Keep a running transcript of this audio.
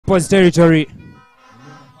Hippos territory.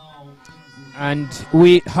 And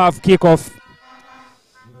we have kickoff.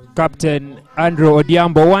 Captain Andrew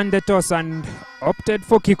Odiambo won the toss and opted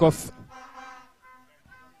for kickoff.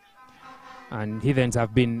 And Heathens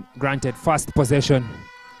have been granted first possession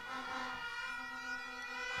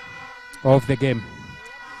of the game.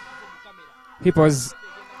 Hippos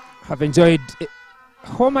have enjoyed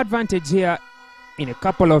home advantage here in a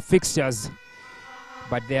couple of fixtures,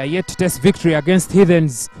 but they are yet to test victory against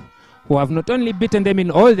Heathens, who have not only beaten them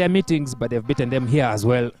in all their meetings, but they've beaten them here as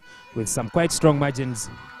well with some quite strong margins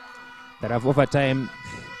that have over time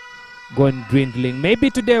gone dwindling. Maybe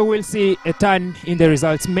today we'll see a turn in the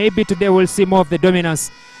results. Maybe today we'll see more of the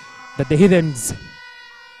dominance that the Heathens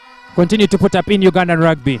continue to put up in Ugandan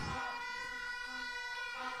rugby.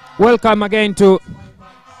 Welcome again to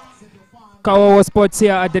Kawowo Sports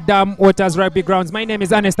here at the Dam Waters Rugby Grounds. My name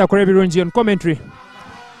is Ernest Akorebirunji on commentary.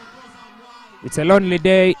 It's a lonely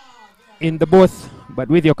day in the booth, but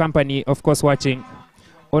with your company, of course, watching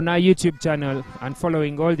on our YouTube channel and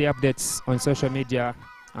following all the updates on social media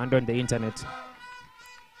and on the internet.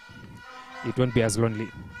 It won't be as lonely.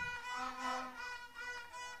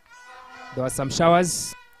 There were some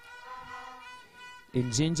showers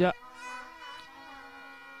in Jinja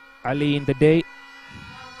early in the day,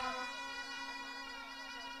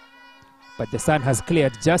 but the sun has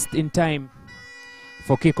cleared just in time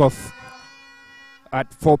for kickoff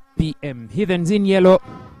at 4 p.m. Heathens in yellow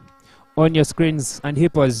on your screens, and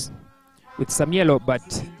Hippos with some yellow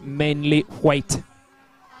but mainly white.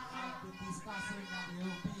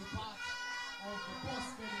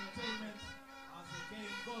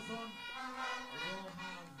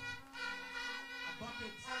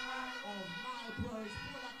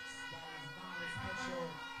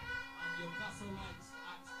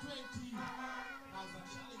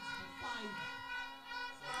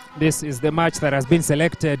 This is the match that has been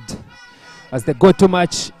selected as the go-to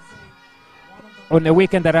match on a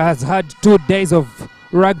weekend that has had 2 days of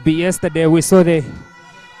rugby. Yesterday we saw the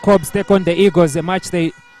Cobs take on the Eagles, a match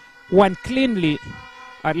they won cleanly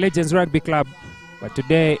at Legends Rugby Club. But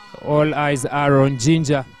today all eyes are on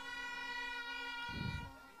Jinja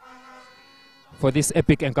for this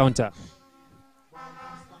epic encounter.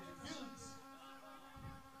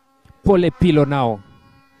 Pole Pilo now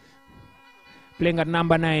playing at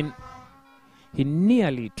number 9. He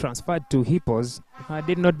nearly transferred to Hippos. Had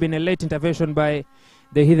it not been a late intervention by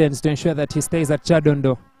the Heathens to ensure that he stays at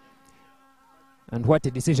Chadondo. And what a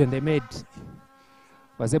decision they made.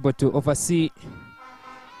 Was able to oversee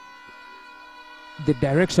the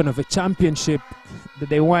direction of a championship that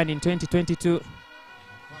they won in 2022.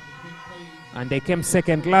 And they came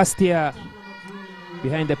second last year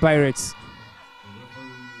behind the Pirates.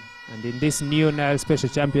 And in this new Nile Special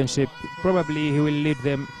Championship, probably he will lead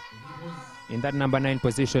them in that number 9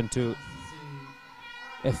 position to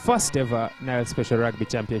a first ever Nile Special Rugby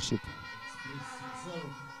Championship.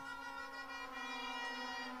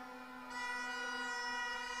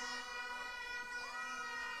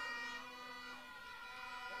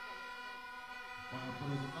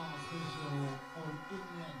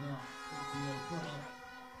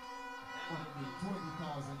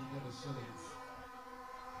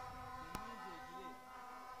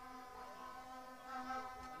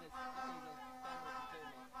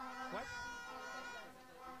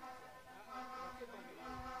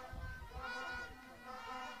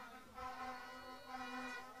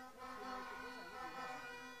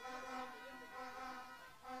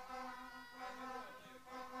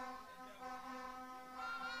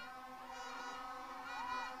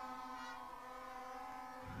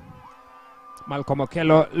 Malcolm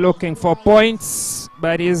Okello looking for points,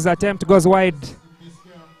 but his attempt goes wide.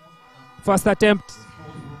 First attempt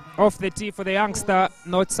off the tee for the youngster,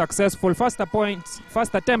 not successful. First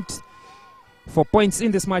attempt for points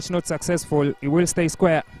in this match, not successful. It will stay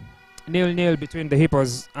square. 0-0 between the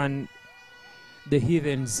Hippos and the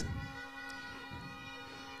Heathens.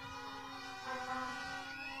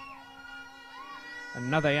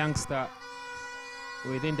 Another youngster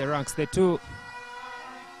within the ranks. The two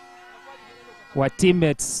were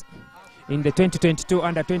teammates in the 2022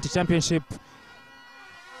 Under-20 Championship.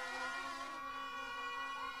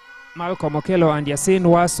 Malcolm Okello and Yasin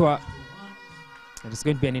Waswa. And it's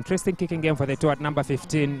going to be an interesting kicking game for the two at number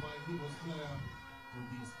 15.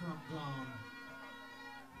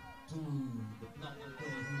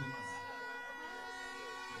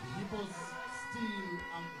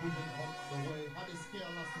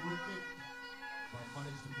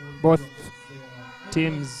 Both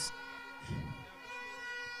teams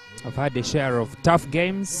have had a share of tough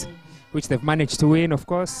games, which they've managed to win, of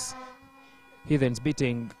course. Heathens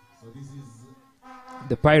beating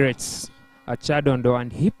The Pirates are Chadondo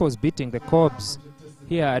and Hippos beating the Cobs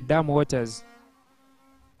here at Dam Waters.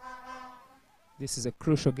 This is a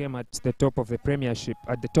crucial game at the top of the Premiership,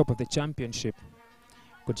 at the top of the Championship.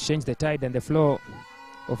 Could change the tide and the flow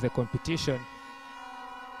of the competition.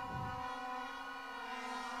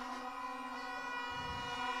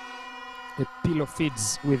 The Pillow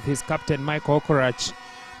feeds with his captain Mike Okorach,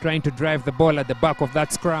 trying to drive the ball at the back of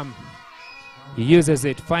that scrum. He uses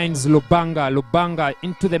it, finds Lubanga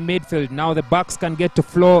into the midfield. Now the backs can get to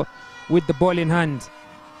flow with the ball in hand.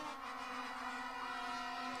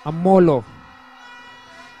 Amolo.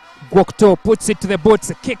 Gwokto puts it to the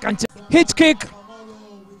boots, a kick and hitch kick.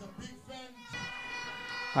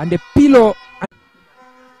 And the Pillow,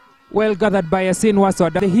 well gathered by Yasin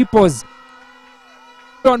Waswa. The Hippos.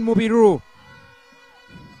 John Mubiru.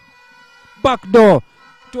 Backdoor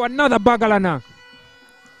to another Bagalana.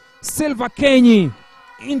 Silva Kenyi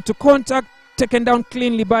into contact, taken down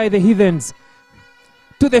cleanly by the Heathens.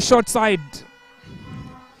 To the short side.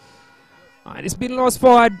 And it's been lost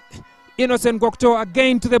forward. Innocent Gwokto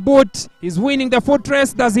again to the boot. He's winning the foot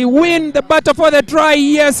race. Does he win the battle for the try?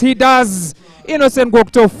 Yes, he does. Innocent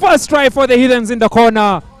Gwokto, first try for the Heathens in the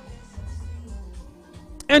corner.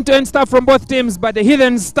 End-to-end stuff from both teams, but the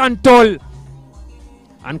Heathens stand tall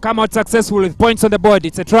and come out successful with points on the board.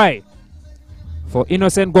 It's a try for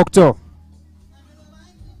Innocent Gwokto.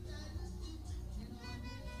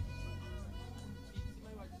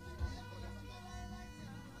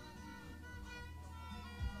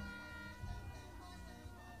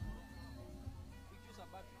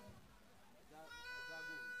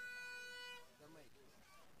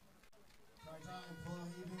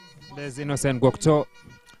 There's Innocent Gwokto,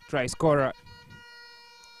 try scorer.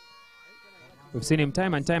 We've seen him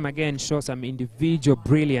time and time again show some individual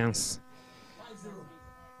brilliance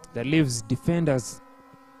that leaves defenders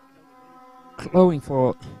clawing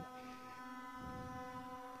for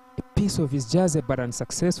a piece of his jersey, but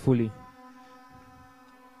unsuccessfully.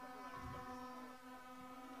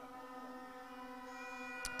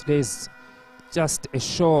 Today is just a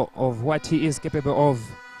show of what he is capable of,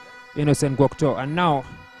 Innocent Gwokto. And now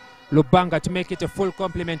Lubanga to make it a full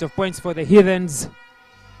complement of points for the Heathens.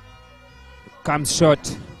 Comes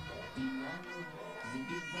short.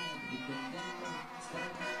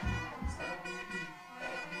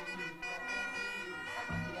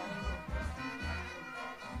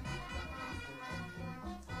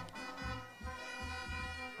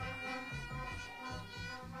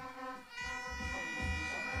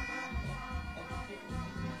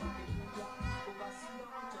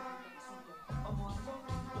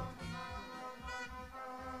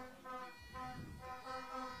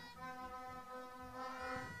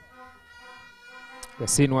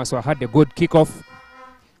 Yasin Waswa had a good kickoff.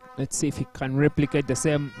 Let's see if he can replicate the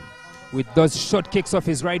same with those short kicks off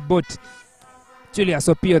his right boot. Julius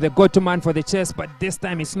Opio, the go-to man for the chase, but this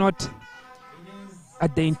time it's not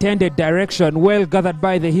at the intended direction. Well gathered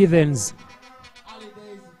by the Heathens.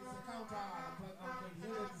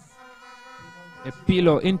 A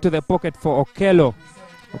pillow into the pocket for Okello.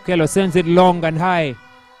 Okello sends it long and high.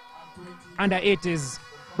 Under it is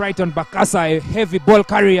Brighton Bakasa, a heavy ball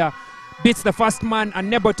carrier. Beats the first man,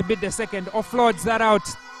 unable to beat the second. Offloads that out.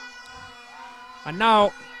 And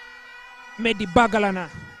now Medi Bagalana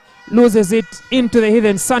loses it into the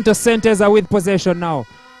Heathen. Santos Centers are with possession now.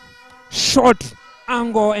 Short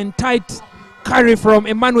angle and tight carry from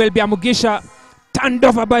Emmanuel Biamugisha. Turned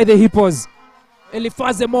over by the Hippos.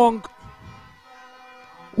 Elifaze Mong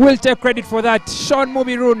will take credit for that. Sean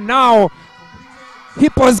Mubiru now.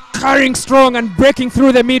 Hippos carrying strong and breaking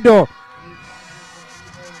through the middle.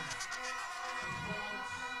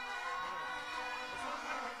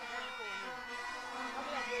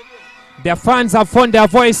 Their fans have found their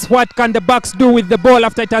voice. What can the backs do with the ball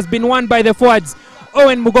after it has been won by the forwards?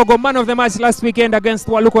 Owen Mugogo, man of the match last weekend against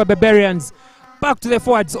Walukwa Barbarians. Back to the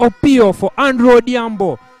forwards. Opio for Andrew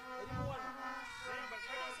Odiambo.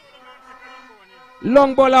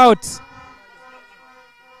 Long ball out.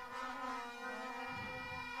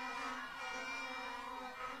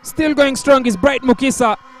 Still going strong is Bright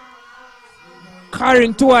Mukisa.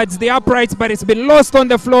 Carrying towards the uprights, but it's been lost on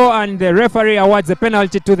the floor, and the referee awards a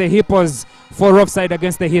penalty to the Hippos for offside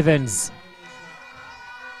against the Heathens.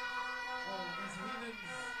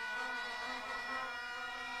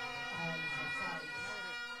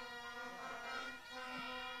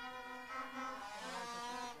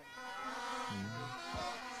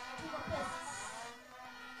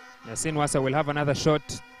 Yasin Wasa will have another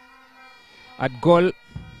shot at goal.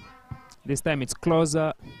 This time it's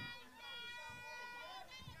closer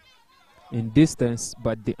in distance,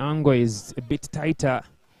 but the angle is a bit tighter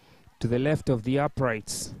to the left of the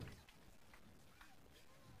uprights.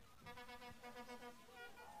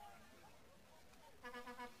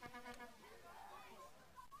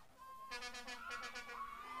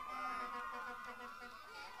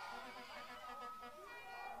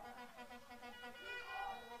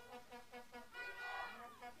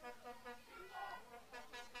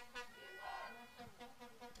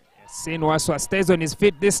 Sinwaswa stays on his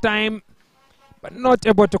feet this time, but not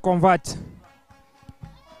able to convert.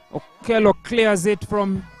 Okello clears it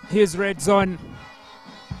from his red zone.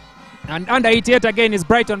 And under it yet again is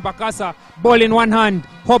Brighton Bakasa. Ball in one hand,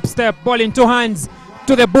 hop step, ball in two hands,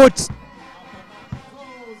 to the boot.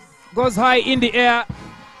 Goes high in the air,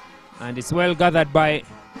 and it's well gathered by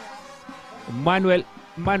Manuel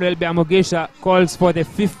Biamugisha. Calls for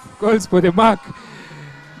the mark,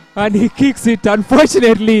 and he kicks it.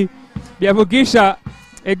 Unfortunately, Biamugisha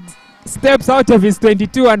steps out of his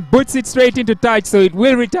 22 and boots it straight into touch, so it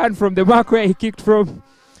will return from the mark where he kicked from.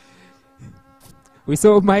 We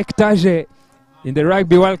saw Mike Tage in the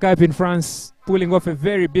Rugby World Cup in France pulling off a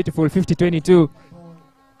very beautiful 50-22.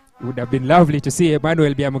 It would have been lovely to see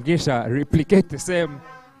Emmanuel Biamugisha replicate the same.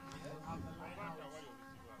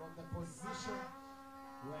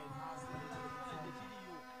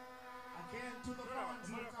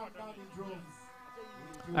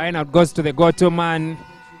 Line out goes to the go-to man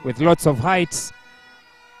with lots of height,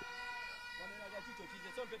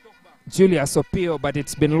 Julius Opio, but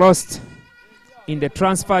it's been lost in the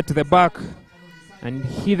transfer to the back, and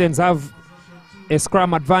Heathens have a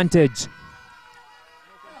scrum advantage.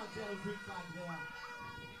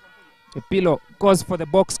 Opilo goes for the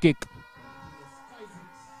box kick.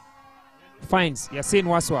 Finds Yasin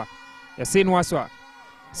Waswa. Yasin Waswa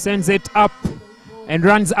sends it up and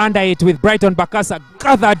runs under it with Brighton Bakasa,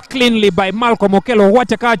 gathered cleanly by Malcolm Okello. What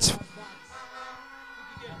a catch.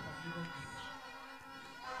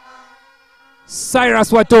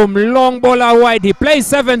 Cyrus Watum, long ball out wide. He plays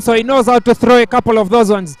 7, so he knows how to throw a couple of those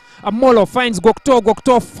ones. Amolo finds Gokto.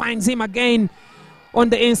 Gokto finds him again on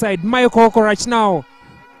the inside. Michael Okorach now.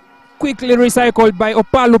 Quickly recycled by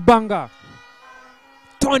Opalu Banga.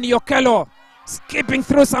 Tony Okello skipping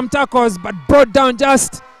through some tackles, but brought down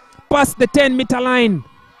just past the 10-meter line.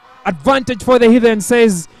 Advantage for the Heathens,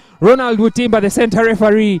 says Ronald Wutimba, the center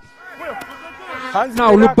referee.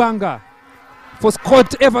 Now Lubanga for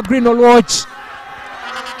Scott Evergreen will watch.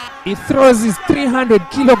 He throws his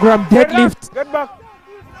 300-kilogram deadlift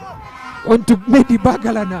onto Medi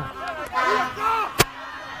Bagalana.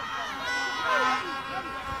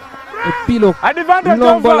 A pillow,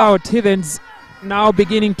 long ball out. Heathens now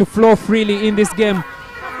beginning to flow freely in this game.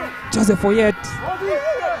 Joseph Oyet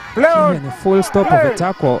given a full stop of a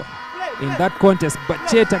tackle in that contest, but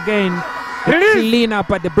yet again the clean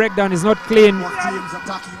up at the breakdown is not clean,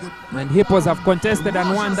 and Hippos have contested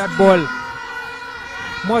and won that ball.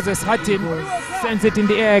 Moses Hattin sends it in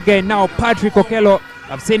the air again. Now Patrick Okello,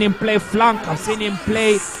 I've seen him play flank, I've seen him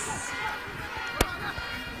play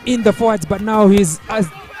in the forwards, but now he's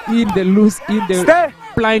in the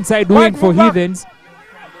blind side wing for Heathens.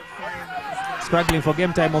 Struggling for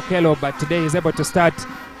game time, Okello, but today he's able to start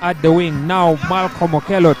at the wing. Now Malcolm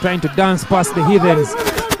Okello trying to dance past the Heathens.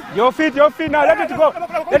 Your feet now, let it go.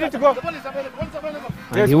 Let it go.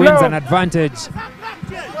 And he wins an advantage.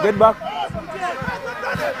 Get back.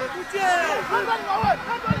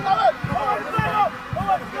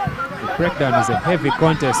 The breakdown is a heavy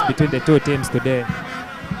contest between the two teams today.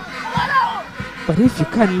 But if you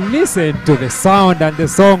can listen to the sound and the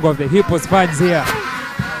song of the Hippos fans here,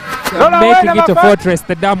 making it a fortress,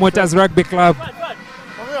 the Dam Waters Rugby Club.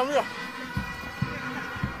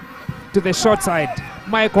 To the short side,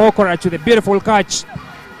 Mike Okorach with a beautiful catch.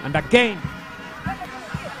 And again,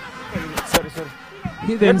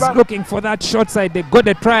 Heathens looking for that short side. They got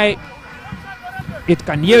a try. It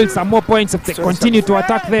can yield some more points if they continue to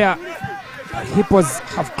attack there. But Hippos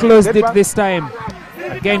have closed it this time.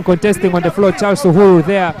 Again contesting on the floor, Charles Uhuru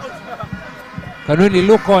there. Can only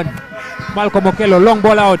look on. Malcolm Okello, long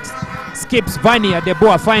ball out. Skips Vani at the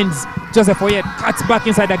boa, finds Joseph Oyet, cuts back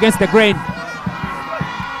inside against the grain.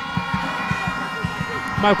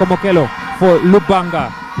 Malcolm Okello for Lubanga.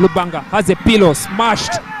 Lubanga has a pillow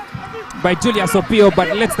smashed by Julius Opio,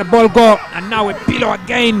 but lets the ball go, and now a pillow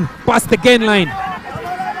again past the gain line.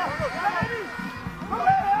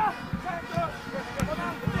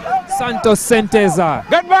 Santos Senteza.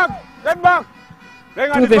 Get back! Get back!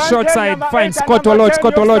 To the short side, finds Scott Oloch.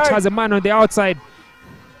 Scott Oloch has a man on the outside.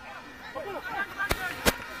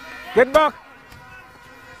 Get back!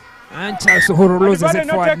 And Charles Uhuru loses it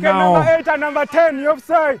forward now. Number 8 and number 10, you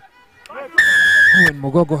offside. When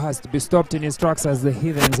Mugogo has to be stopped in his tracks as the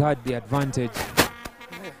Heathens had the advantage.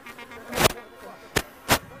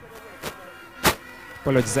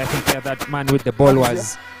 Apologies, I think that man with the ball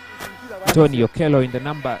was Tony Okello in the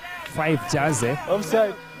number 5 jersey.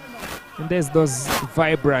 Offside. And there's those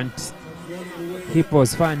vibrant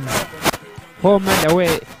Hippos fans, home and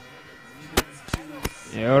away.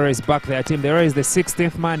 They always back their team. They're always the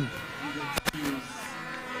 16th man.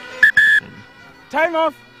 Time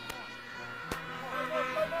off.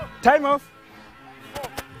 Time off.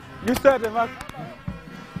 You start the mark.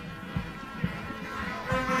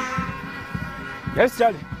 Yes,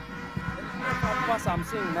 Charlie. What I'm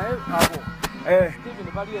saying now,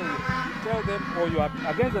 Stephen, tell them, or you are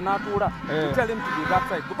against the Natura, to tell him to be that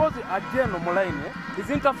side. Because again, Moline is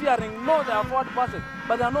interfering. No, they are forward passes,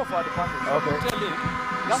 but they are not forward passes. Okay. Tell him.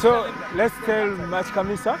 So let's tell Match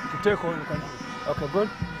Kamisa to take on the country. Okay, good.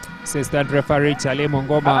 Assistant referee Charlie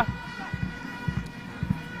Mongoma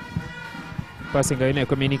passing in a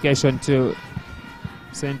communication to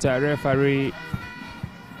center referee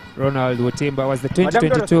Ronald Wutimba. Was the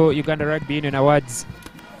 2022 Uganda Rugby Union Awards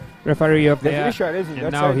referee of the year,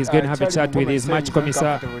 and now he's going to have a chat with his match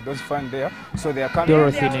commissar so they are coming,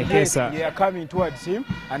 Dorothy Nekesa. They are coming towards him,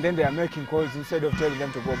 and then they are making calls instead of telling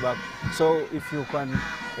them to go back. So if you can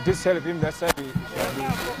just help him, that side will be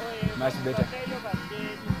much better.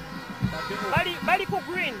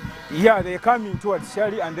 Green. Yeah, they are coming towards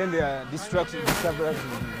Shari, and then they are distracting.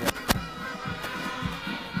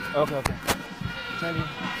 Okay, okay. Charlie.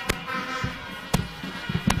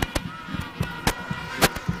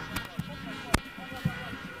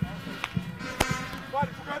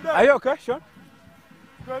 Are you okay, Sean?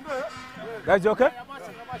 Guys, you okay?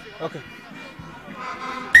 Okay.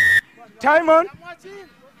 Time on.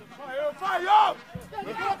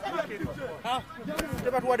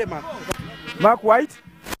 Mark white.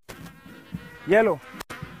 Yellow.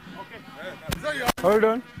 Hold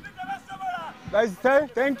on. Guys,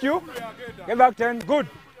 thank you. Get back 10. Good.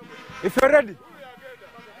 If you're ready.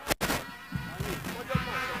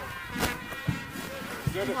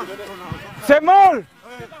 Semol!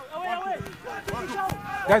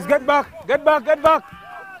 Guys, get back. Get back. Get back.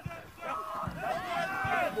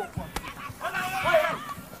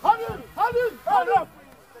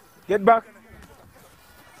 Get back.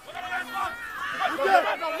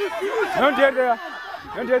 Don't get there.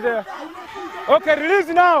 Don't get there. Okay, release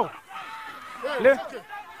now.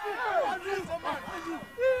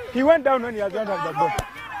 He went down when he had don't have the ball.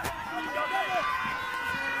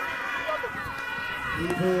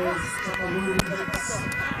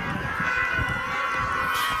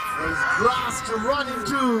 There's grass to run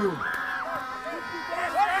into.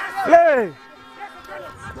 Play.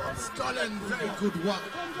 Scotland, very good work.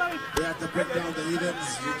 They had to break down the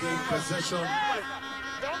Heathens, regain possession.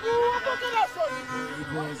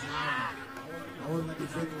 Hippos have all the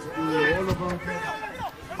defending to do all about them.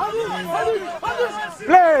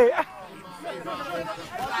 Play.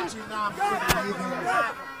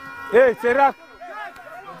 Hey, Serak.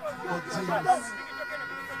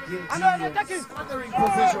 Gathering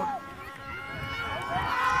possession.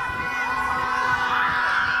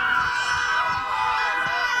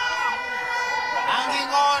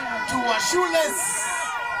 Hanging on to a shoeless.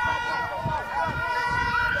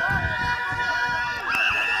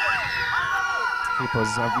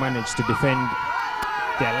 Hippos have managed to defend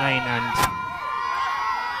their line and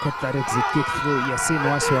got that exit kick through. Yasin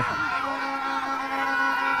Waswa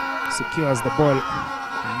secures the ball.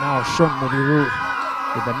 And now Sean Mubiru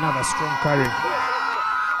with another strong carry.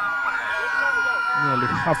 Nearly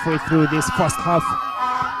halfway through this first half.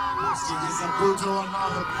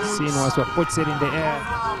 Yasin Waswa puts it in the air.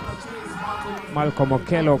 Malcolm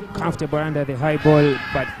Okello comfortable under the high ball,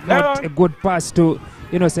 but not a good pass to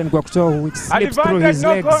Innocent Gwakto, which slips through his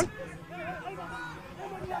legs.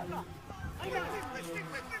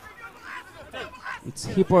 It's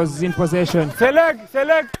Hippos in possession.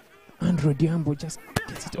 Select. Andrew Diambo just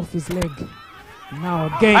gets it off his leg. Now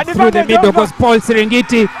again through the middle goes Paul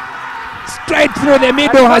Serengeti. Straight through the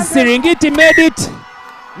middle. Has Serengeti made it?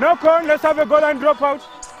 No con, let's have a goal and drop out.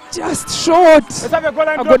 Just short. Let's have a goal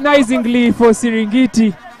and drop out. Agonizingly for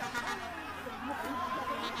Serengeti.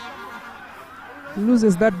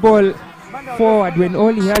 Loses that ball forward when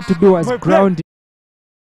all he had to do was ground it.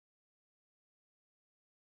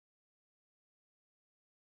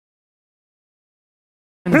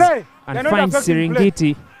 Play. And finds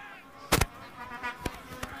Serengeti.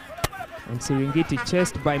 And Serengeti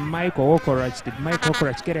chased by Michael Okorach. Did Michael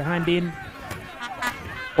Okorach get a hand in?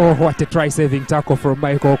 Oh, what a try-saving tackle from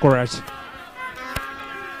Michael Okorach.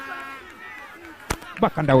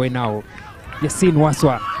 Back underway now. Yasin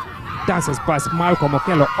Waswa dances past Malcolm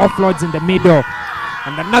Okello, offloads in the middle.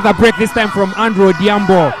 And another break, this time from Andrew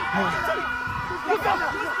Diambo.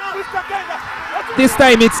 This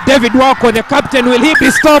time it's David Wako, the captain. Will he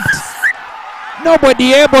be stopped?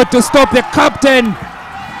 Nobody able to stop the captain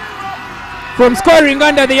from scoring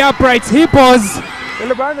under the uprights. Hippos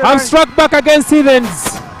have struck back against Heathens.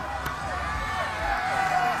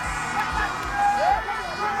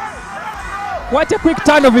 What a quick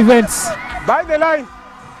turn of events. By the line.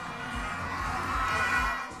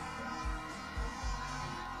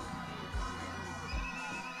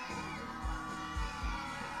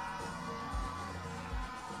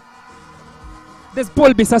 There's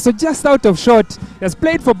Paul Bisaso just out of shot. He has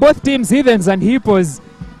played for both teams, Heathens and Hippos.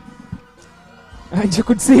 And you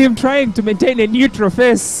could see him trying to maintain a neutral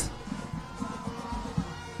face.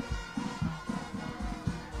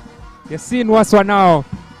 Yasin Waswa now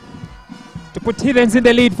to put Heathens in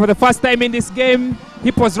the lead for the first time in this game.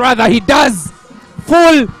 Hippos rather, he does.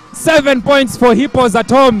 Full 7 points for Hippos at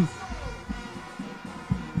home.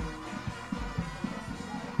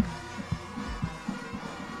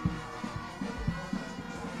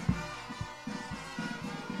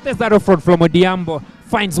 There's that offload from Odiambo,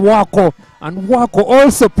 finds Wako, and Wako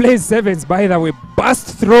also plays sevens, by the way,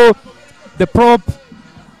 burst through the prop,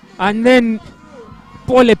 and then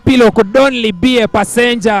Paul Epilo could only be a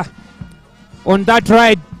passenger on that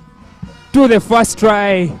ride to the first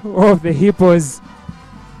try of the Hippos.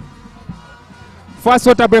 First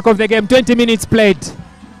water break of the game, 20 minutes played.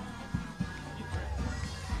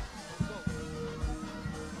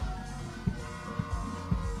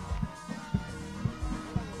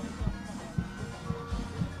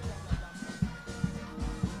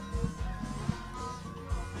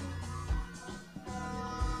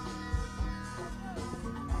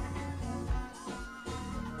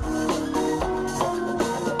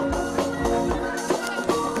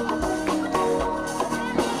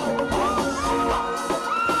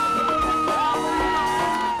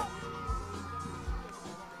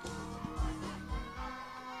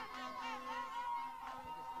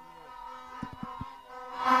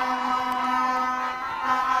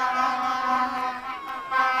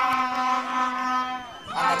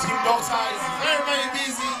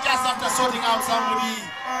 Sorting out somebody.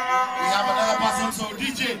 We have another person, so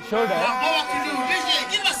DJ. Shoulder.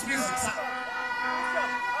 DJ, give us music.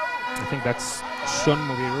 I think that's Sean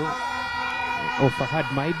Mugiru or Fahad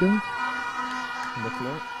Maido on the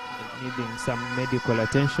floor, needing some medical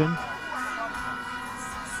attention.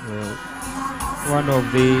 One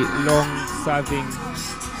of the long-serving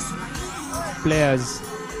players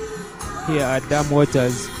here at Dam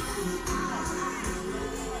Waters.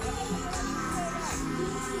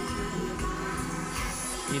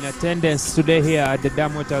 In attendance today here at the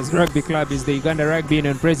Dam Waters Rugby Club is the Uganda Rugby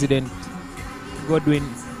Union President Godwin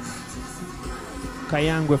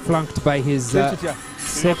Kayangwe, flanked by his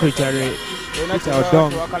secretary Peter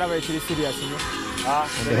Odong, and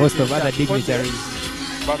the host of other dignitaries,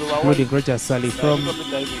 including Roger Sally from the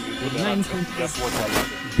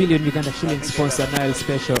 9.8 billion Uganda shilling sponsor Nile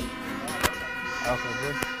Special.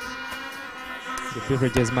 The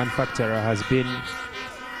beverages manufacturer has been a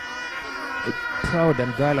proud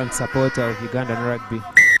and gallant supporter of Ugandan rugby.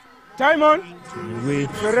 Time on. We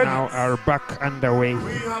now are back underway.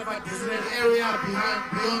 We have a designated area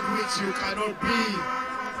beyond which you cannot be.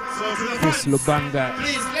 So to the Chris fans, Lubanga.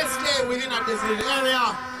 please, let's stay within a designated area.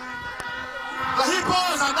 The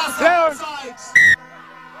Hippos, and that's the home side.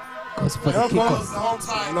 Goes for the Hippos, the kickoff. home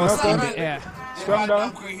side. Lost in the air Strong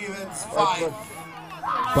down. Heathens 5.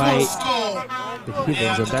 by Score. the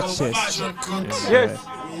Heathens on that chest. And, Yes.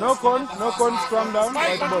 No con, strong down.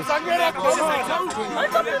 White ball.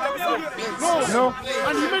 No.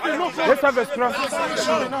 Let's have a scrum.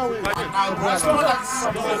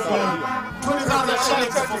 20,000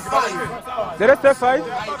 shillings for 5. The rest of 5.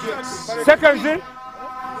 Seconds in.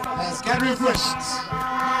 Let's get refreshed.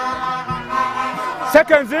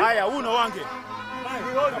 Seconds in.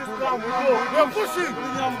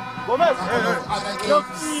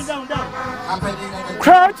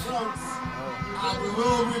 Crouch. And we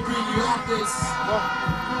will bring you updates.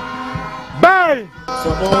 Bye. So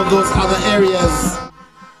all those other areas.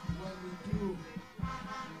 When we do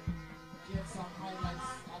get some highlights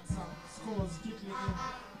and some scores trickling in.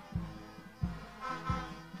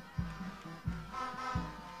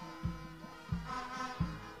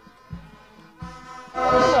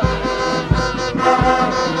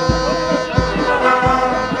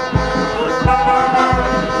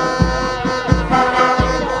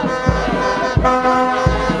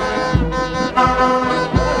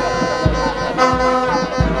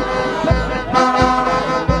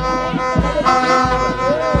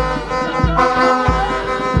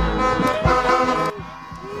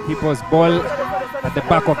 Hippos ball at the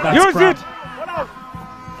back of that Use scrum. it.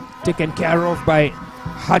 taken care of by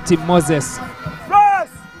Hati Moses.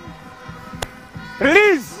 First!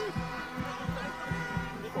 Release!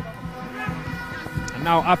 And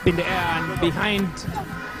now up in the air and behind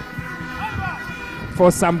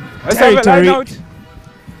for some Let's have a line territory. out.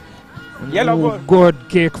 Yellow ball. Good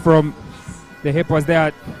kick from the Hippos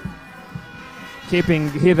there, keeping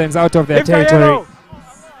Heathens out of their Lift a territory. yellow.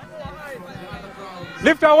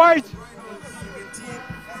 Lift a white.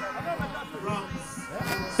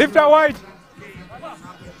 Lift a white.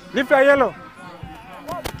 Lift a yellow.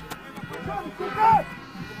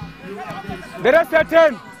 The rest are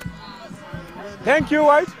 10. Thank you,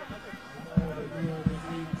 white.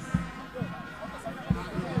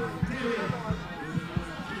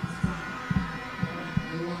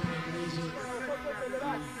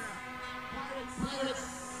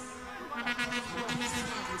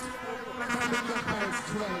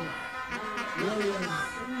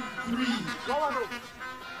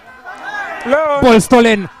 Ball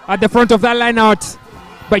stolen at the front of that line out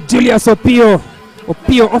by Julius Opio.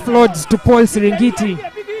 Opio offloads to Paul Siringiti.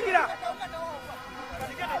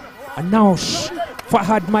 And now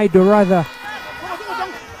Fahad Maido rather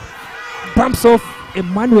bumps off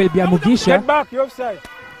Emmanuel Biamugisha. Get back, you're offside.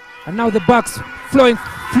 And now the bucks flowing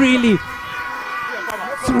freely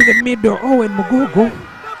through the middle. Oh, and Mugogo.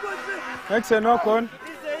 Makes a knock on.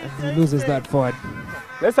 And he loses that forward.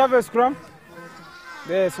 Let's have a scrum.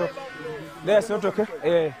 There's not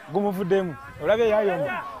okay. Go move for them.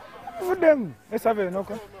 For them. Let's have a knock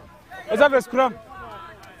on. Let's have a scrum.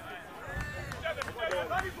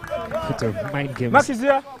 Bit of mind games Mark is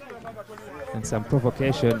here. and some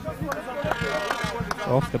provocation.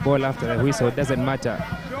 Off the ball after the whistle, doesn't matter,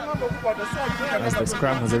 as the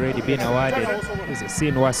scrum has already been awarded. This is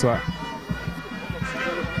Sin Waswa,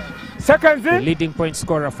 Seconds the in. leading point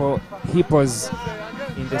scorer for Hippos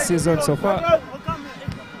in the season so far.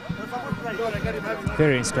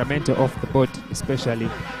 Very instrumental off the boat, especially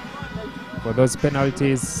for those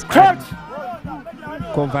penalties and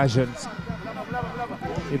conversions.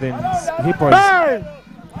 Even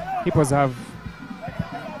Hippos have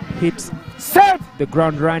hit the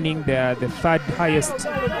ground running. They are the third highest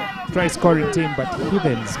try scoring team, but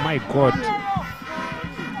Heathens, my God,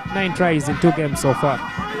 9 tries in 2 games so far.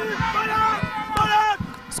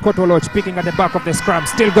 Scott Oloch picking at the back of the scrum,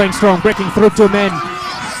 still going strong, breaking through 2 men.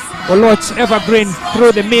 Oloch evergreen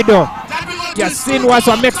through the middle. Yasin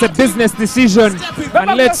Waswa makes a business decision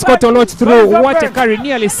and lets Scott Oloch through. What a carry,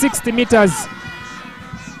 nearly 60 meters.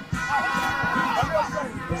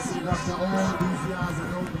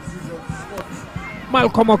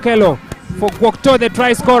 Malcolm Okello for Gwokto, the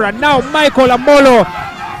try scorer. Now Michael Amolo.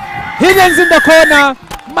 Higgins in the corner.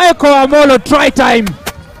 Michael Amolo, try time.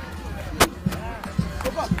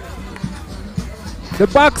 The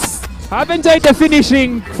Bucks have enjoyed the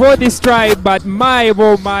finishing for this try, but my,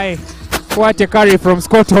 oh my, what a carry from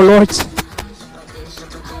Scott Oloch.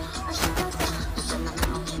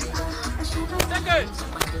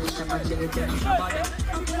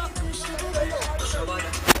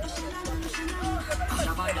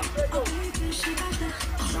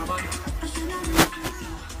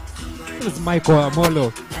 This is Michael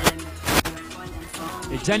Amolo,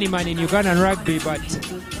 a journeyman in Ugandan rugby, but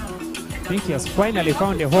I think he has finally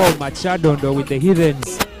found a home at Shadondo with the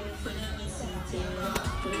Heathens.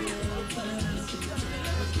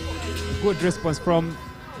 Good response from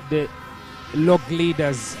the log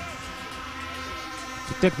leaders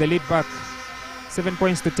to take the lead back. 7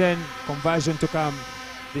 points to 10, conversion to come.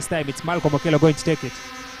 This time it's Malcolm Okello going to take it.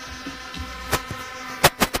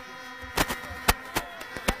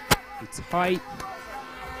 It's high,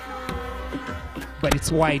 but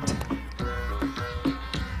it's wide.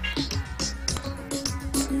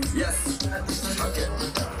 Yes, okay.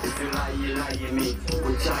 If you lie, you lie me.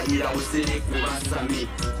 Uchahi, I will see it for Asami.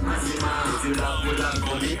 Mazima, if you love, you love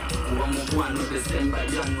for me. One of December,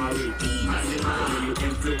 January. Mazima, you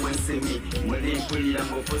influence me. Money, fully,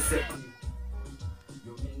 I'm over second.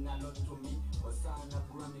 You mean a lot to me. Osana,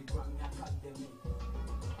 Grammy, Academy.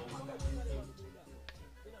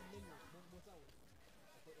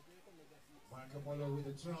 Kawowo with a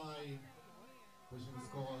try, pushing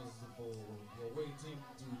scores for the away team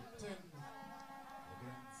to 10.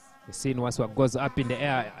 The scene Waswa goes up in the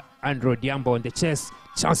air. Andrew Diambo on the chest,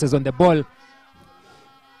 chances on the ball.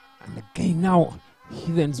 And again now,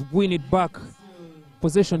 Heathens win it back.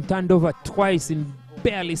 Possession turned over twice in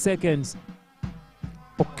barely seconds.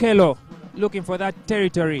 Okello looking for that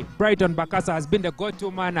territory. Brighton Bakasa has been the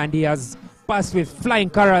go-to man and he has passed with flying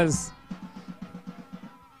colors.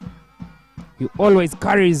 He always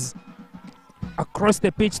carries across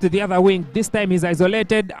the pitch to the other wing. This time he's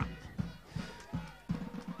isolated.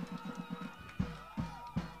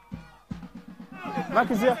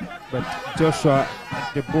 Mark is here. But Joshua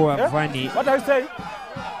Deboa Yeah? Vani, What are you saying?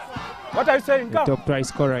 What are you saying? the Come. top try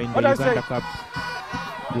scorer in the What I Uganda say? Cup,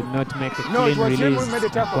 did not make a No, it clean was him release who made the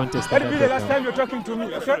tackle. contest. Let it be the last time you're talking to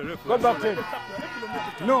me. Okay? Go back then.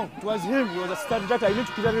 No, it was him. He was a stand that I need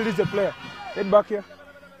to clearly release the player. Get back here.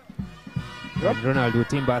 Yep. And Ronald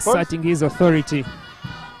Utimba asserting his authority,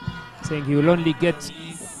 saying he will only get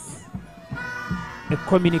a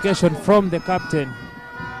communication from the captain.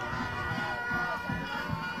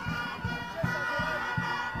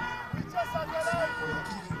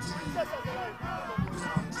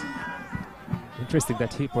 Interesting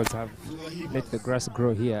that Hippos have let the grass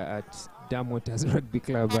grow here at Damwater's Rugby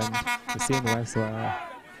Club, and the same ones were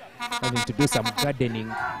having to do some gardening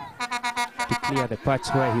to clear the patch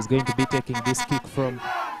where he's going to be taking this kick from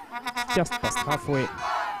just past halfway,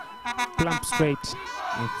 plump straight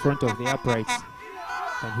in front of the uprights.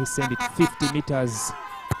 And he sent it 50 meters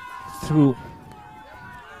through.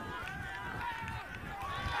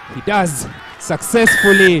 He does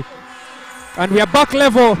successfully, and we are back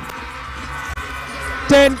level.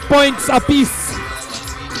 10 points apiece.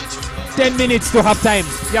 10 minutes to half time.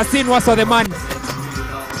 Yasin was the man.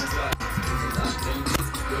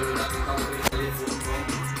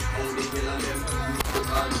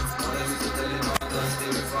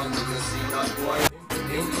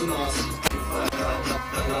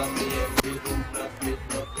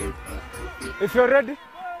 If you're ready.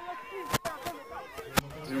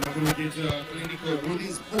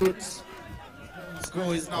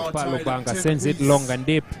 Score is now Paulo tied Banga at 10 sends it apiece. long and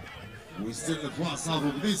deep. We still the first half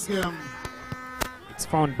of this game. It's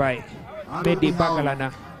found by And Medi we have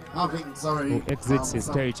Bagalana, having, sorry, who exits his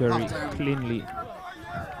some territory halftime cleanly,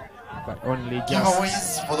 but only just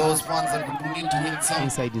giveaways for those fans that would need to win some.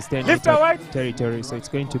 inside his 10 Lift her wide. territory. So it's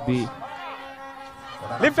going to be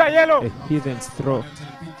Lift a yellow. a Heathens throw. To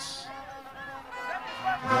the pitch.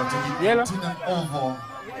 We have to be Yellow. 18 and over.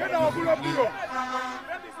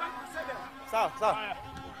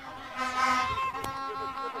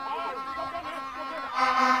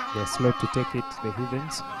 They're slow to take it, the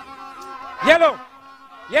Heathens. Yellow.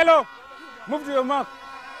 Yellow. Move to your mark.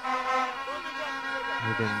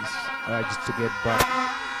 Heathens urged to get back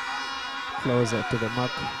closer to the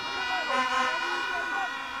mark.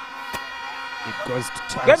 It goes to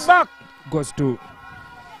Charles. Get back. Goes to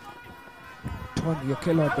Tony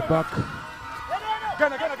Okello at the back.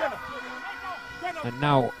 And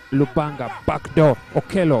now Lubanga backdoor.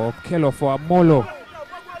 Okello for Amolo.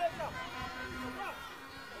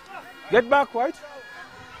 Get back, White.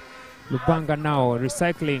 Lubanga now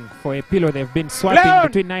recycling for a pillow. They've been swapping Leon!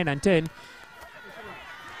 between 9 and 10.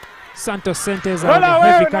 Santos centers Roll out the away,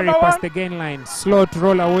 heavy carry number past one. the gain line. Slow to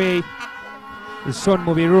roll away is Sean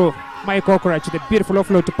Mubiru. Mike Okorach with a beautiful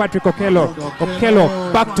offload to Patrick Okello.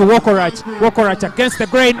 Okello back to Wokorach. Wokorach against the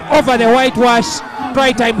grain over the whitewash.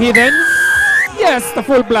 Try time Heathens. Yes, the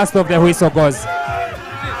full blast of the whistle goes.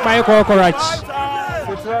 Mike Okorach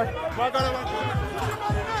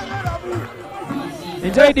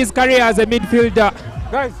enjoyed his career as a midfielder,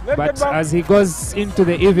 Guys, let's get but back. as he goes into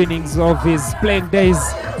the evenings of his playing days,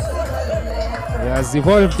 he has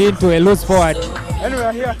evolved into a loose forward.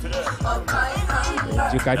 Anyway, here.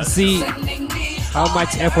 You can see how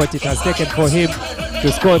much effort it has taken for him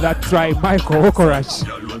to score that try. Michael Okorach.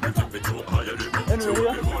 Anyway,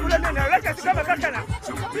 here.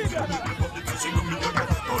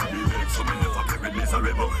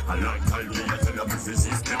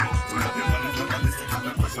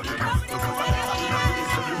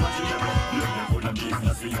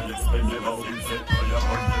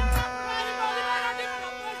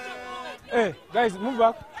 Hey, guys, move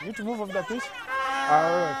back. You need to move off the pitch.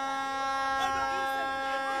 All right.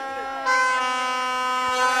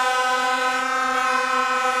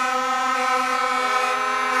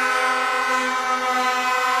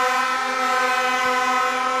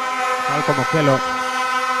 Malcolm Okello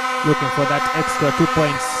looking for that extra 2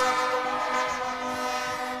 points.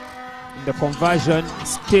 In the conversion,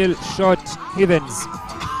 still short Heathens.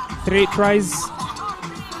 3 tries,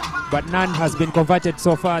 but none has been converted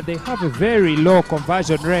so far. They have a very low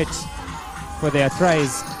conversion rate for their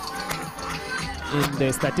tries in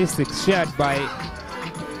the statistics shared by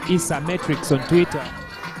Issa Metrics on Twitter.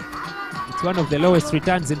 It's one of the lowest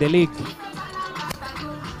returns in the league.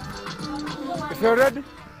 If you're ready.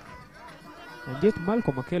 And yet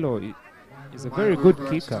Malcolm Okello is a very good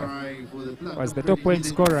kicker. Was the top point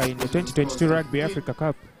scorer in the 2022 Rugby Africa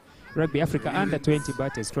Cup. Rugby Africa Under 20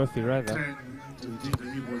 Batters Trophy rather.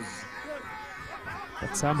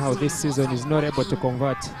 But somehow this season is not able to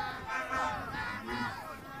convert.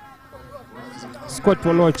 Scott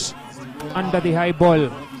Woloch under the high ball.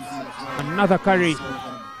 Another carry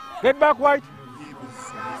Get back, White.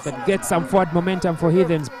 that gets some forward momentum for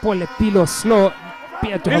Heathens. Pole Pilo slow.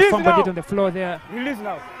 Appear to have Release fumbled now. it on the floor there. Release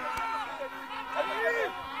now.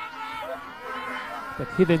 But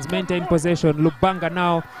Heathens maintain possession. Lubanga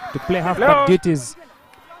now to play halfback Hello. duties.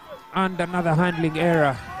 And another handling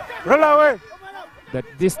error Roll away. that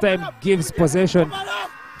this time gives possession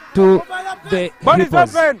to the Ball is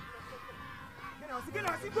Hippos. open.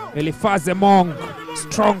 Eliphaz Emong,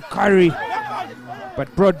 strong carry,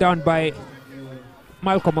 but brought down by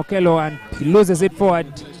Malcolm Okello, and he loses it forward.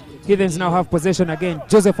 Heathens now have possession again.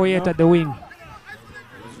 Joseph Oyet at the wing.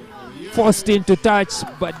 Forced into touch,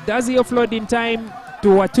 but does he offload in time to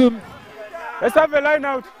Watum? Let's have a line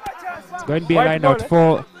out. It's going to be a White line ball, out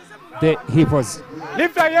for the Hippos.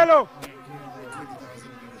 Lift a yellow.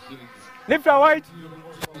 Lift a white.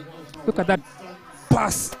 Look at that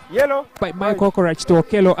pass Yellow. by Mike Okorach to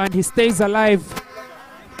Okello, and he stays alive.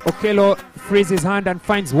 Okello frees his hand and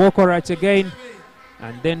finds Wokorach again,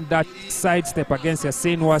 and then that sidestep against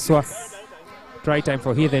Yasin Waswa. Try time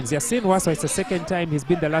for Heathens. Yasin Waswa, it's the second time he's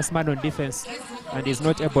been the last man on defense, and he's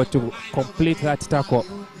not able to complete that tackle.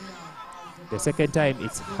 The second time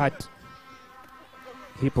it's hurt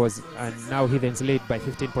Hippos, and now Heathens lead by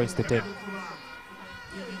 15 points to 10.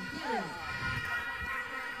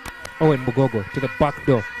 Owen Mugogo to the back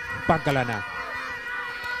door. Bagalana.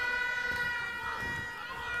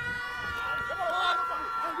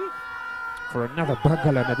 For another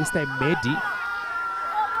Bagalana, this time Mehdi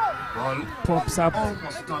pops up on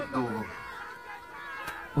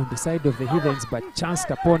the side of the Heathens, but chanced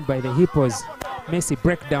upon by the Hippos. Messi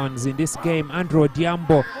breakdowns in this game. Andrew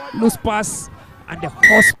Diambo, loose pass, and a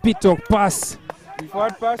hospital pass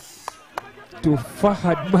Forward pass. to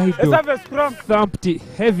Fahad Let's Maido. have a scrum. Thumped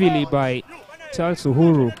heavily by Charles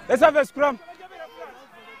Uhuru. Let's have a scrum.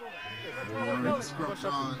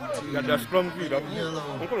 The scrum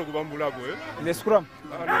In the scrum.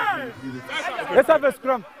 Let's have a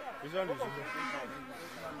scrum.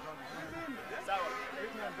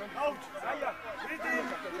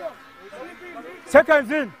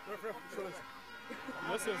 Seconds in.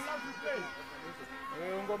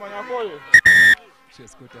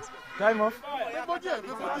 Time off.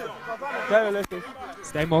 Time left.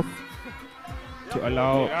 It's time off to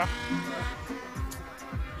allow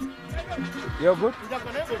You're good.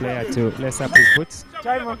 player to lace up his boots.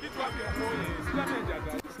 Time off.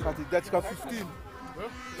 That's got 15.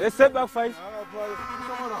 Let's set back 5.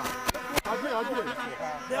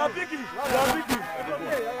 They are picking.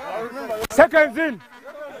 Seconds in.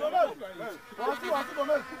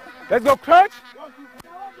 Let's go crouch.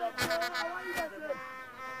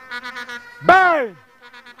 Bang.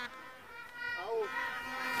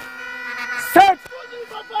 Set.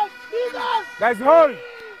 Guys, hold.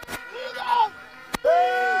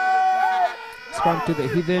 Scrum to the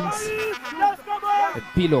Heathens. The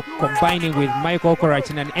Pilo combining with Mike Okorach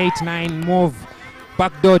in an 8-9 move.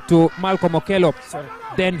 Backdoor to Malcolm Okello.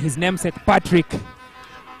 Then his namesake Patrick.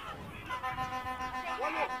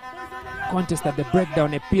 Contest at the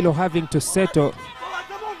breakdown. A Pilo having to settle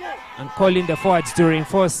and calling the forwards to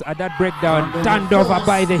reinforce at that breakdown. Turned over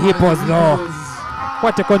by the Hippos though.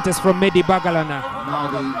 What a contest from Mehdi Bagalana. Now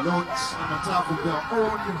they launch an attack of their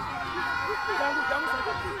own.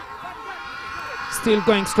 Still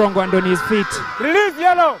going strong and on his feet. Release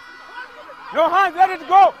yellow. No hands, let it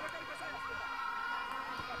go.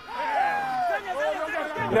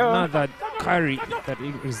 Another carry that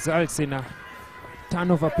results in a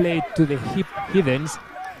turnover play to the Heathens.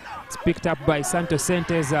 It's picked up by Santos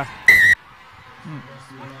Senteza.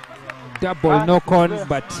 Double knock-on,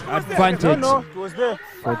 but advantage No, it was there.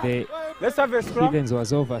 for the Let's have a scrum. Heathens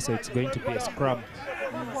was over, so it's going to be a scrum.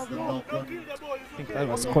 I think that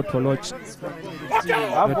was Scott Poloch.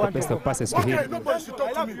 Not the best of passes to him.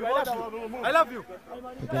 I love you.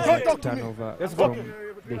 But there's a turnover from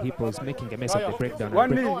the Hippos, making a mess of the breakdown. 1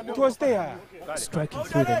 minute. It was there. Striking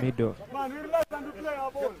through the middle.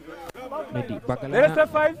 Mehdi Let's Bagalana. have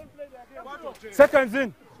 5. Seconds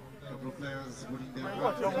in. Couple players winning their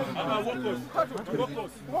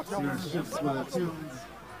shifts with the tunes.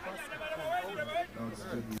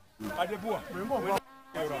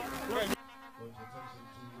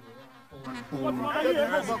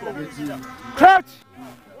 Crouch.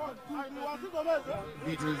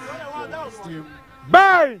 Meters, steam,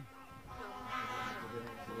 Bang.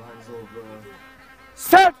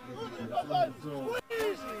 Set.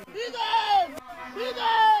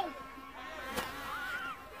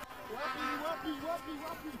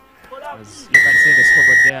 As you can see the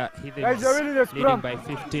scoreboard there, Guys, you're winning the Heathens leading scrum. by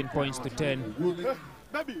 15 points to 10.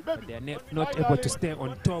 But they are not able to stay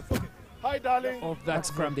on top Bye, darling. of that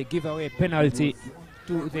scrum. They give away a penalty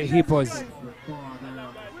to the Hippos.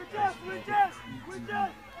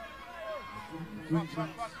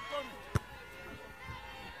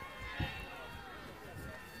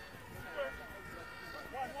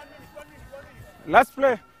 Last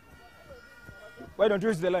play. Why don't you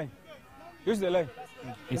use the line? Use the line.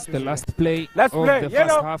 It's the last play Last of play, the first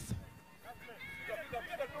yellow. half.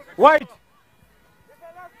 White.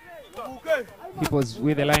 Hippos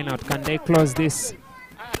with the line out. Can they close this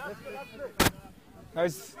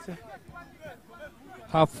Nice.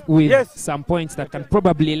 half with Yes. some points that can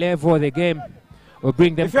probably level the game or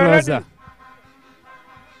bring them If you're closer? ready.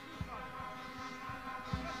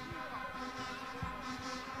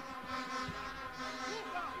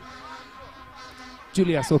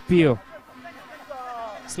 Julius Opio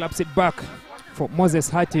slaps it back for Moses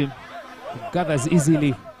Hatim. He gathers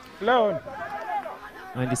easily, Leon.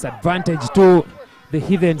 and it's advantage to the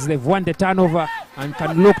Heathens. They've won the turnover and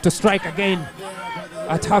can look to strike again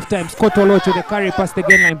at halftime. Scott Olocho, the carry past the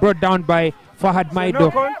gain line, brought down by Fahad No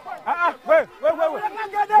Maido. con. Wait.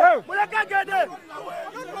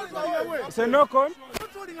 It's a no con.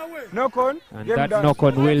 No con. And Game that done.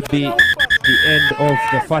 knock-on will be the end of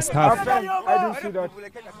the first half. Half time. I didn't see that.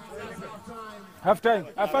 Half time.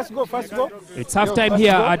 First go. It's halftime first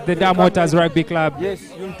here go. at the Dam Waters Rugby Club. Yes,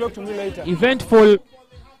 you'll talk to me later. Eventful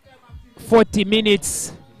 40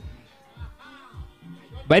 minutes.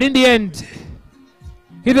 But in the end,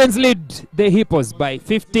 Heathens lead the Hippos by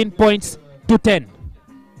 15 points to 10.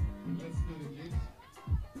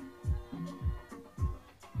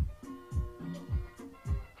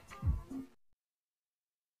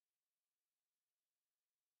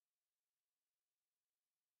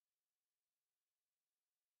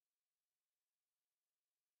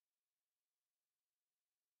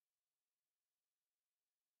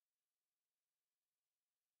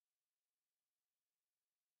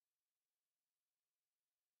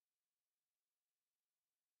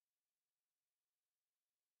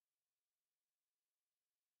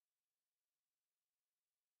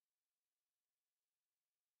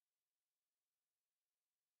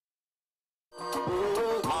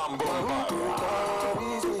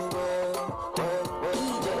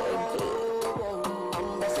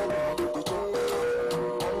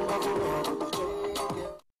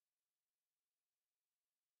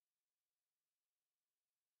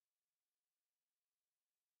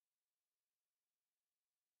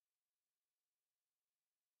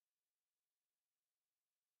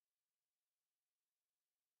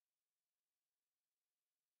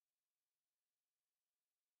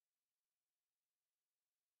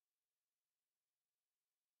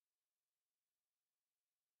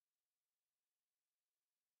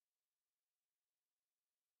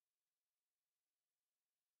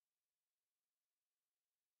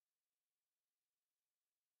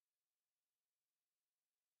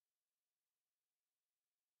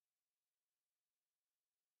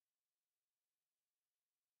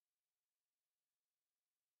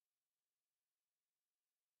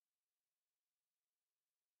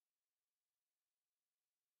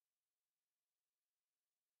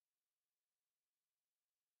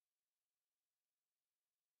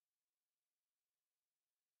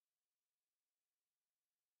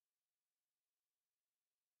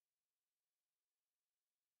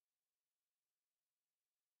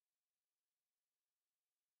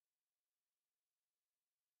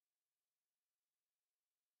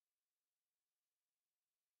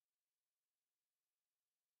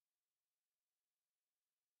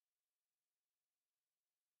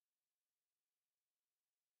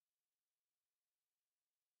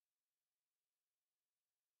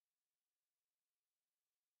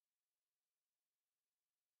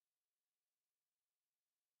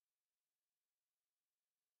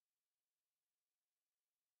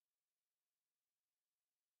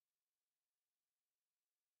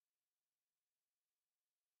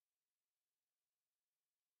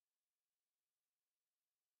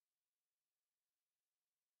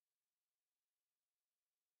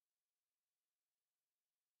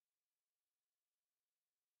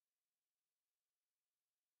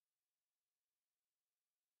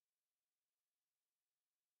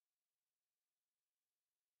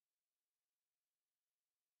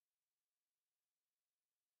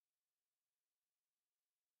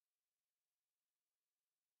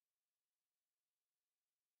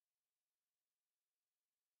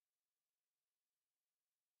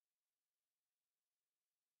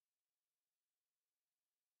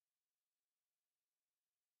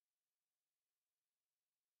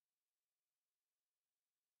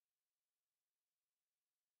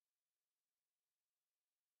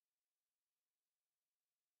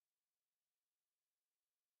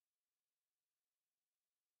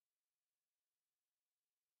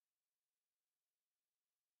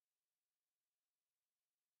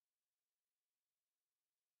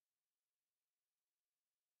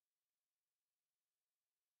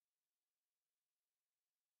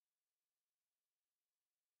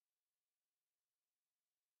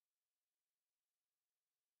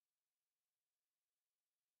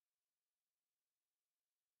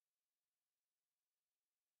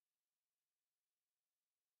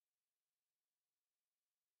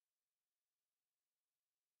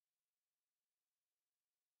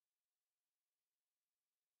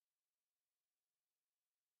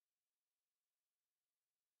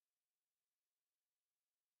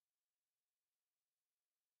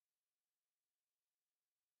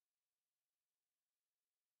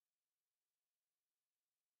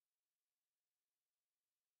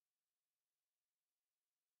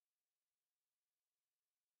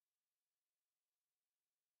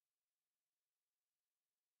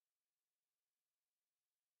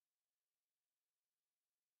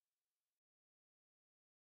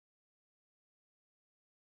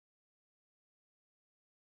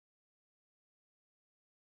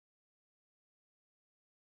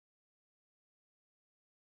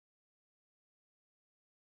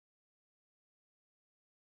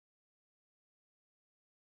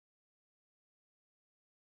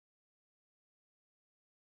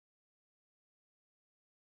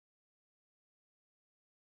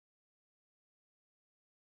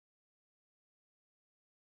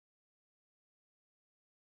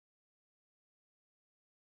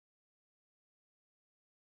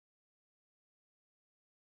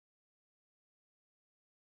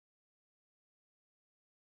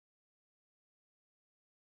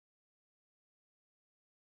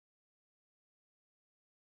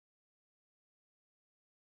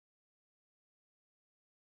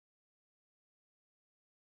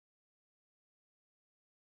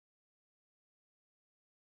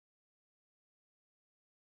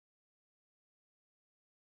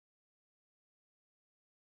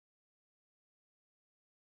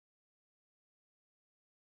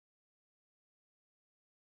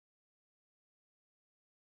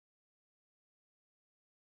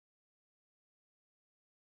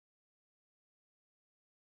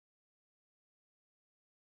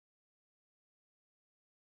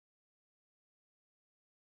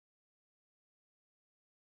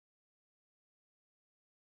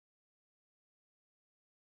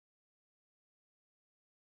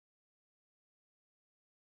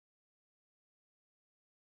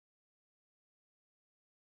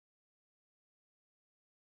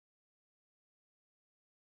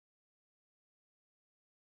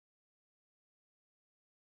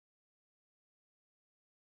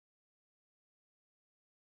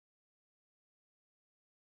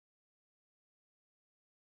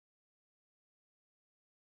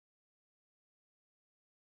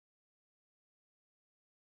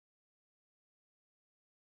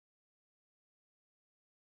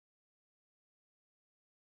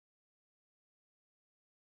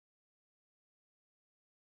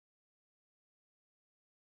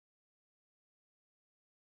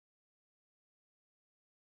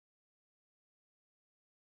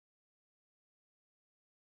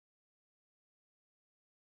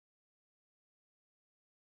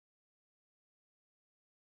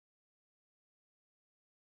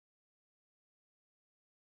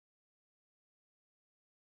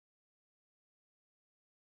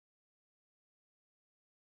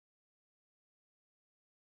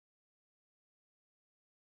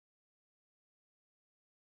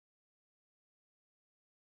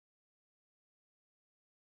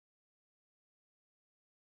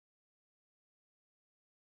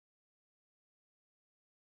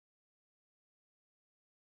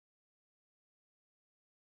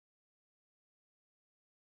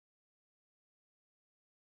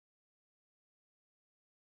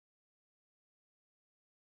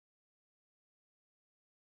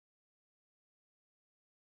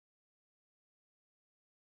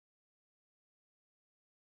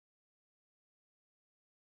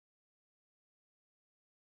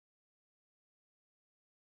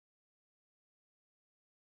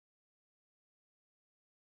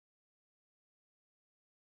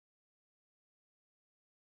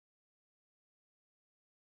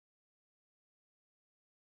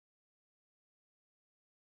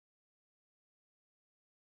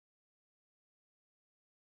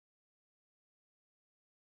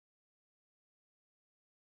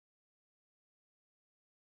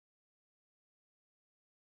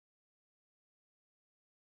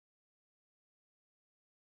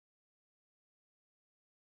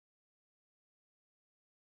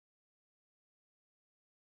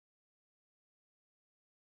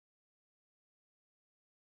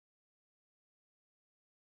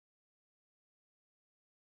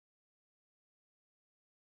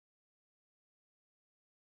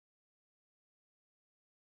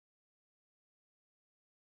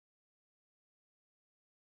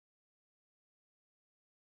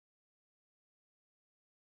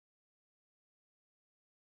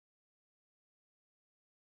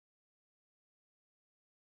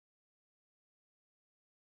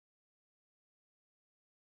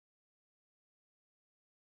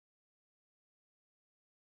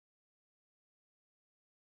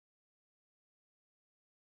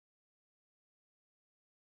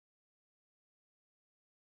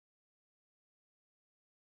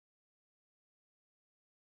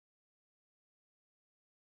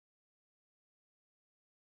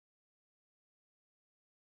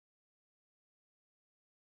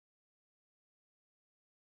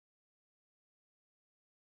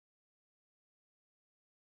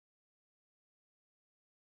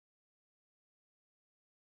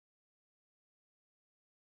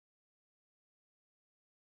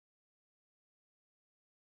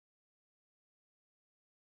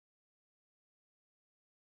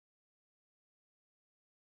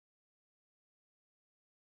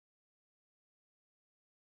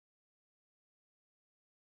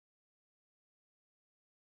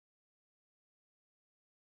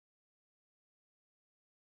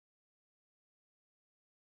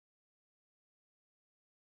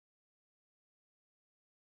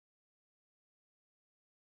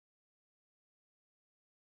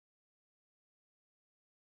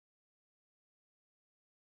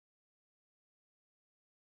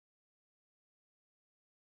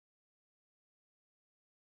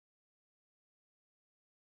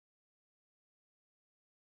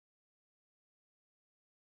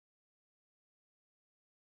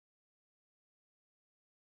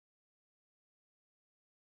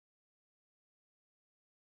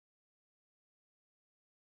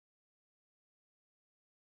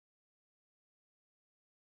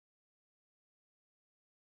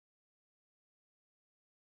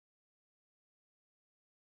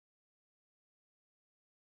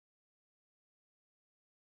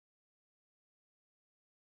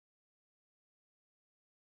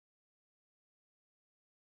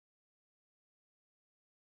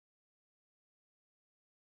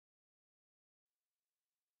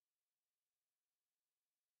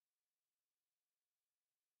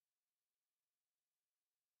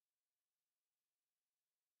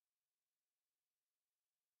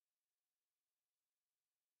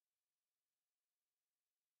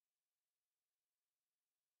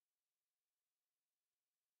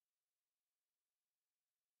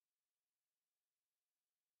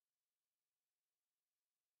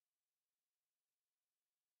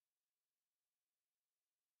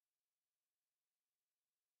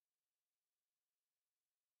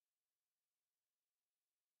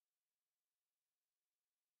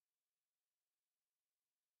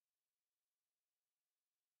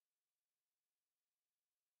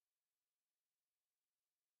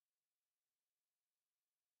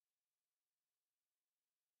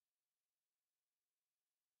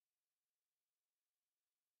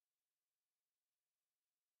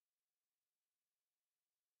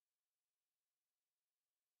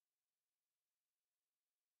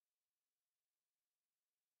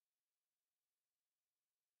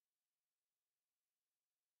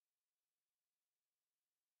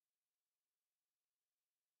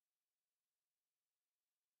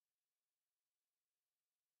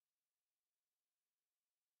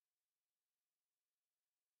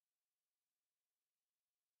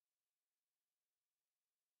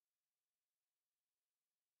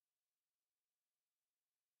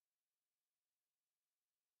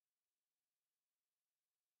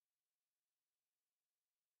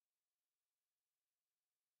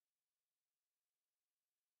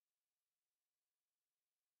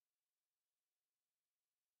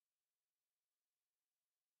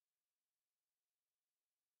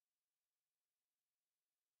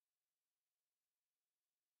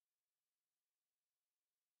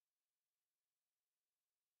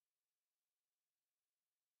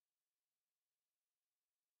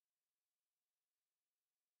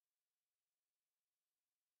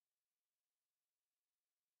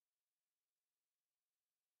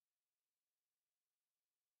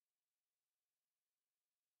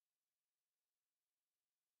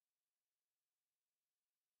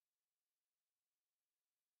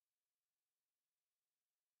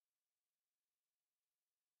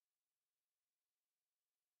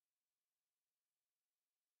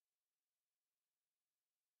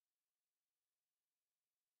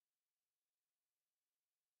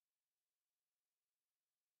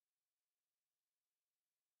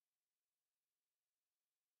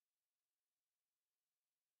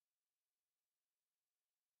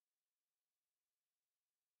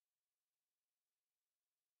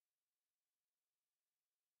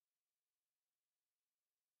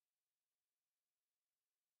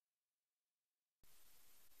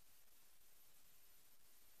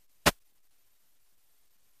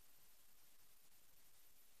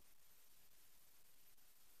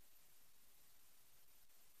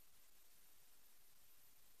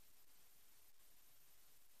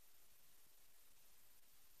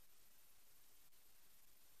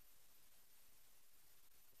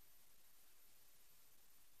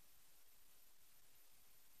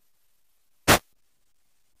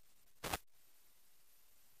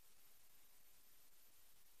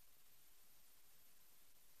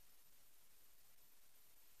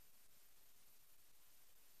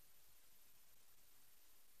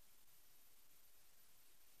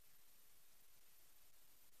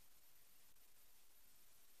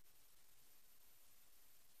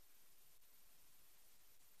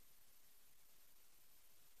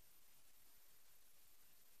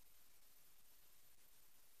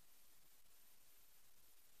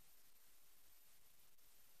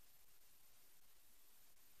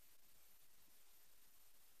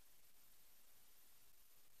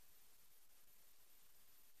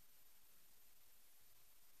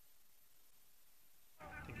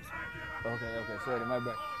 sorry, my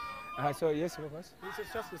bad. So yes, focus. This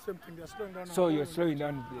is just the same thing. They're slowing down. So you're slowing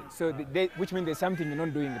down. So which means there's something you're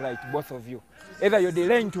not doing right, both of you. Either you're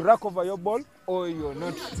delaying to rack over your ball, or you're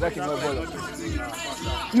not racking your ball.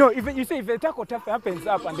 No, if you see if the tackle happens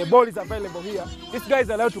up and the ball is available here, this guy is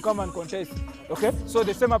allowed to come and contest. Okay. So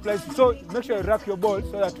the same applies. So make sure you rack your ball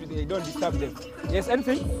so that they don't disturb them. Yes.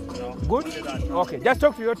 Anything? No. Good. Okay. Just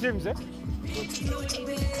talk to your teams. Eh?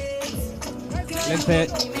 Let the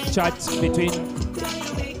chat between,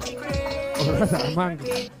 or rather among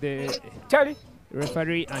the Charlie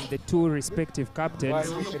referee and the two respective captains,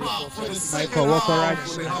 Michael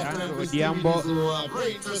Wokorach and Andrew Diambo,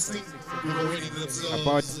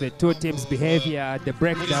 about the two teams' behavior at the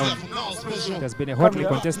breakdown. It has been a hotly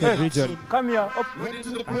contested region. Come here.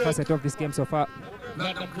 And facet of this game so far.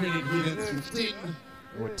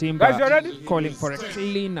 Timba Guys, you ready? calling for a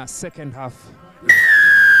cleaner second half.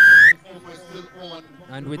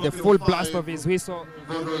 And with the full blast of his whistle,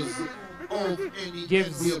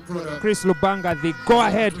 gives Chris Lubanga the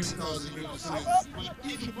go-ahead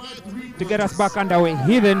to get us back underway.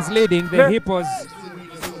 Heathens leading the Hippos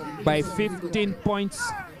by 15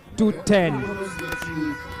 points to 10.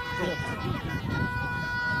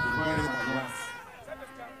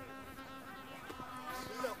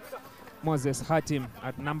 Moses hurt him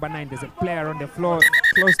at number 9. There's a player on the floor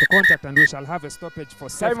close to contact, and we shall have a stoppage for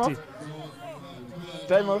safety.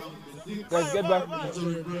 Time off. Guys, get back.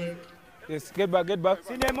 Yes, get back, get back.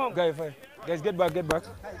 Guys, get back, get back.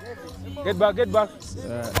 Get back, get back.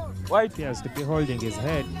 White appears to be holding his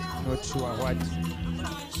head. Not sure what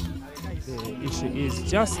the issue is.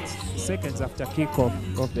 Just seconds after kickoff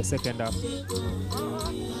of the second half.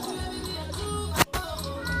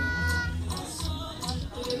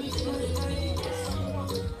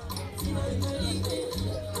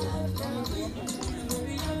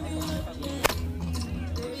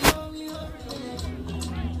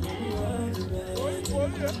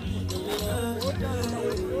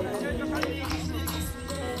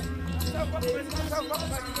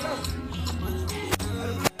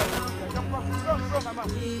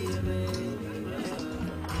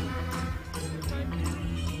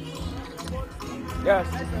 Yes.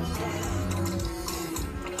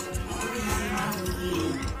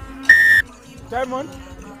 Time on.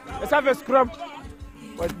 Let's have a scrum.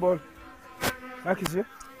 White ball. Mark is here.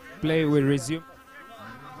 Play will resume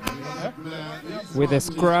with a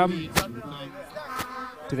scrum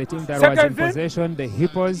to the team that was in possession, the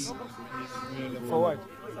Hippos. For what?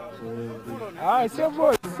 It's your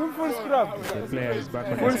ball. Full scrum. The player is back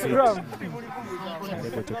on Full his feet scrum. and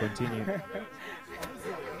able to continue.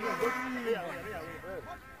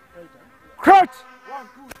 Crouch! 1,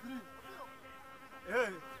 2, 3.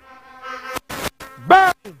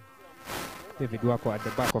 Bang! David Wako at the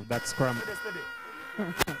back of that scrum.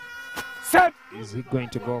 Set! Is he going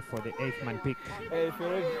to go for the 8th man pick? If you're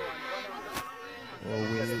ready. Or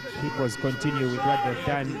will Hippos continue with what they've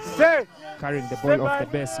done, Set! carrying the ball off the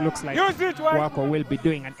base? Looks like Wako will be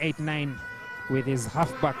doing an 8-9 with his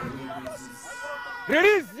halfback.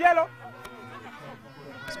 Release, yellow!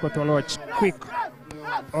 Scott Oloch quick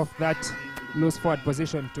off that loose forward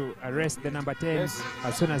position to arrest the number 10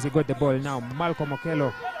 as soon as he got the ball. Now Malcolm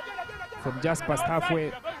Okello from just past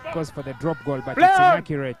halfway goes for the drop goal, but it's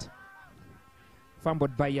inaccurate.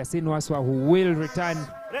 Fumbled by Yasin Waswa, who will return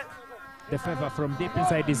the favor from deep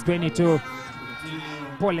inside his 22.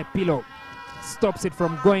 Pole Pilo stops it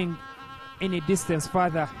from going any distance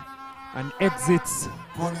further and exits.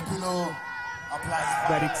 But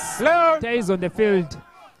it stays on the field.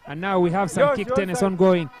 And now we have some kick tennis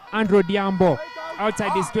ongoing. Andrew Diambo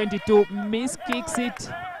outside his 22, miskicks it.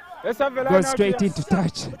 Goes straight into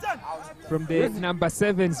touch from the number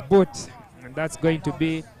 7's boot. And that's going to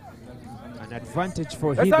be an advantage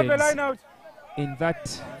for Heathens in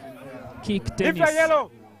that kick tennis.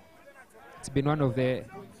 It's been one of the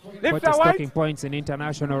hottest talking points in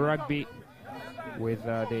international rugby with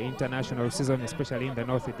the international season, especially in the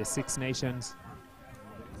north with the 6 nations.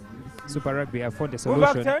 Super Rugby have found a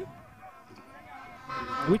solution,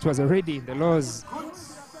 which was already in the laws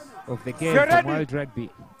of the game from World Rugby,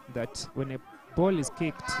 that when a ball is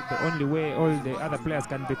kicked, the only way all the other players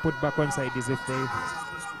can be put back onside is if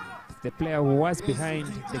the player who was behind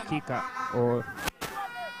the kicker or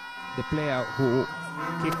the player who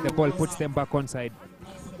kicked the ball puts them back onside,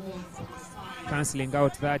 cancelling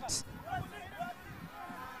out that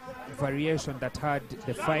variation that had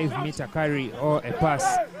the 5-meter carry or a pass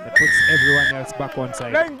that puts everyone else back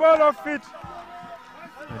onside. Playing ball off it.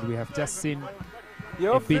 And we have just seen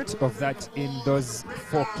a bit of that in those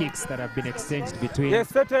 4 kicks that have been exchanged between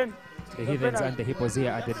the Heathens and the Hippos here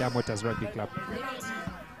at the Dam Waters Rugby Club.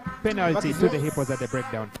 penalty to the Hippos at the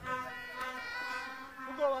breakdown.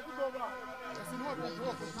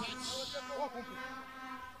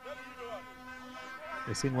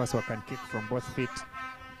 Yasin can kick from both feet.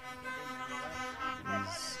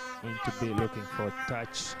 He's going to be looking for a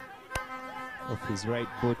touch of his right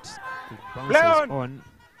boot. It bounces on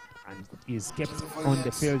and is kept on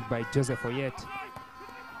the field by Joseph Oyet.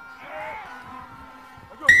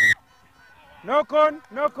 No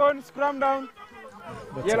cone, scrum down.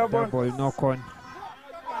 That's Yellow a double, no con.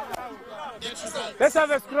 Let's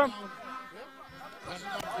have a scrum.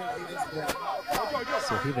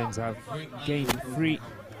 So Heathens have gained free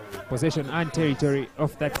possession and territory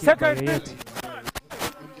of that kick by Oyet.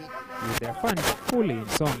 With their fans fully in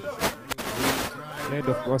song. Led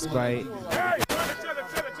of course by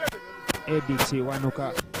Eddie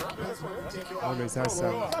Chiwanuka. Always has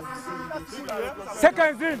some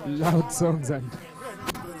loud songs and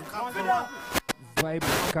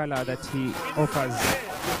vibrant color that he offers,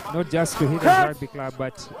 not just to Heathens Rugby Club,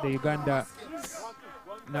 but the Uganda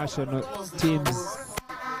national teams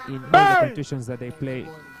in all the competitions that they play.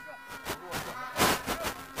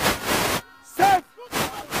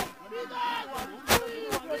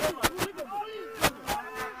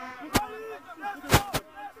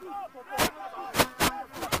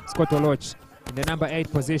 Scott Oloch in the number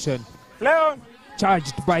 8 position. Leon.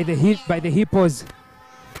 Charged by the Hippos.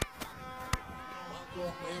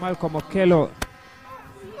 Malcolm Okello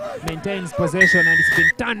maintains possession and it's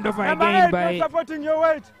been turned over again by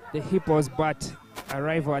the Hippos, but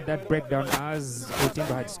arrival at that breakdown as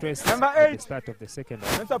Otimba had stressed at the start of the second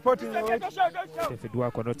half. David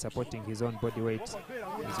Wako not supporting his own body weight, as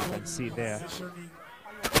you can see there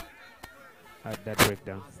at that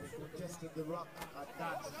breakdown.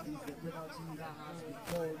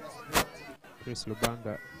 Chris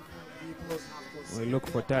Lubanga will look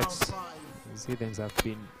for touch. His Heathens have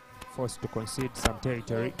been forced to concede some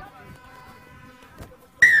territory.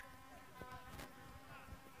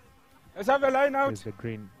 Let's have a line out. There's the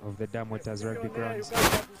green of the Dam Waters Rugby grounds.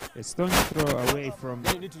 A stone throw away from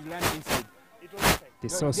the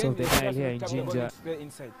source of the Nile here in Jinja.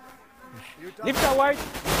 Lift a white.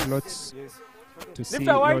 Lots to see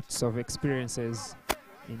lots of experiences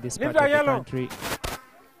in this part of the country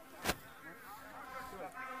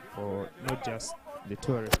for not just the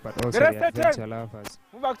tourists but also the adventure lovers.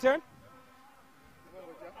 Move back 10.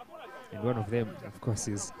 And one of them, of course,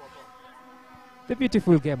 is the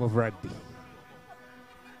beautiful game of rugby.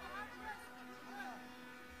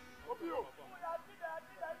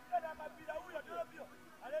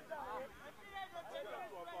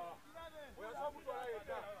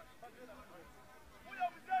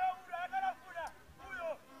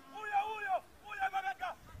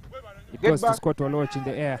 It goes to Scott Oloch in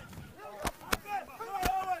the air.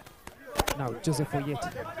 Now Joseph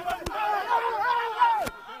Oyet.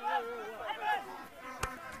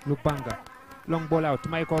 Lubanga. Long ball out.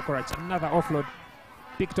 Mike Okorach. Another offload.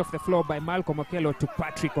 Picked off the floor by Malcolm Okello to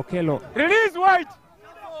Patrick Okello. Release White.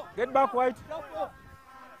 Get back White.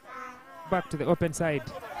 Back to the open side.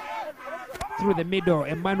 Through the middle.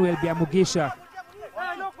 Emmanuel Biamugisha.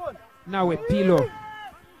 Now a pillow.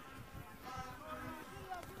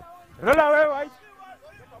 Roll away White.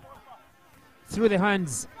 Through the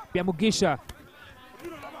hands. Biamugisha.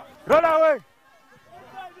 Roll away.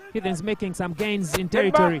 Heathens making some gains in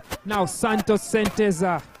territory. Now Santos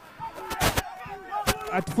Senteza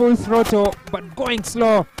at full throttle but going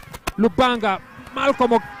slow. Lubanga.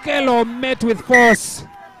 Malcolm Okello met with force.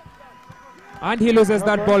 And he loses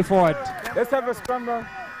that ball forward. Let's have a scramble.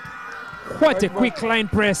 What a quick line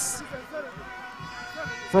press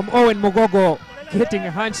from Owen Mogogo, getting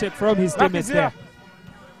a handshake from his teammates there.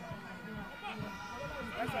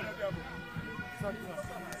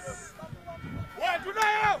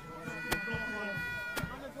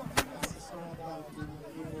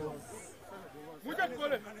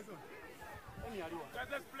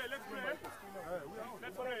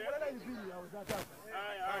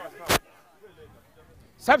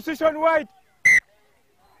 Substitution White.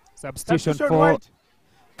 Substitution for White.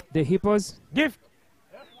 the Hippos. Gift.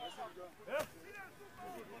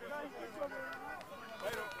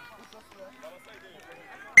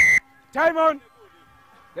 Time on.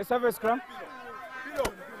 Let's have a scrum.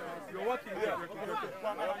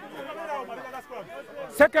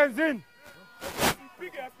 Seconds in.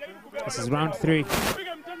 This is round 3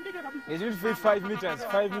 It will fit 5 meters.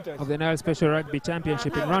 5 meters. of the Nile Special Rugby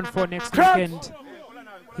Championship. In round 4 next weekend,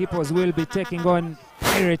 Hippos will be taking on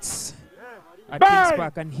Pirates at Kings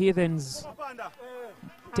Park, and Heathens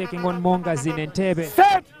taking on Mongas in Entebbe.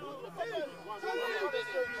 Set.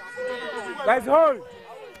 Guys, hold.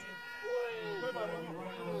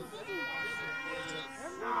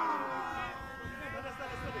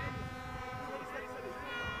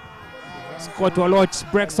 Scott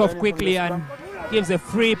Waloch breaks off quickly and gives a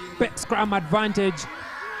free scrum advantage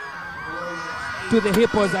to the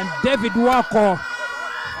Hippos, and David Wako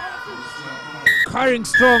carrying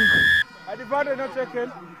strong. Advantage not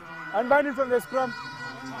taken. Unbinding from the scrum.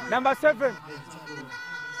 Number 7.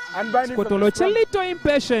 Unbinding Scott from the Waloch a scrum. little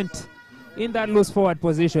impatient in that loose forward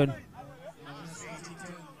position.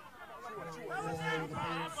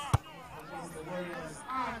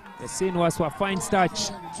 The scene was for a fine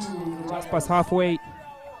touch, just past halfway.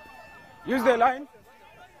 Use the line.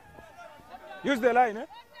 Use the line, eh?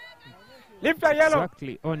 Lift a yellow.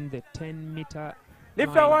 Exactly on the 10-meter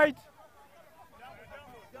Lift a line. white.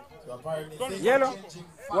 So apparently things Yellow, are changing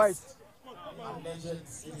fast. white. And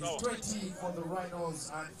legends, it is 20 for the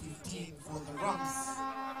Rhinos and 15 for the Rams.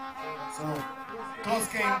 So close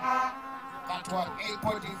game. That one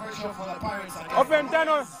 8-point differential for the Pirates. And Open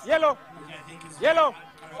tunnel. Yellow. Yellow.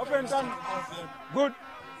 Open tunnel. Good.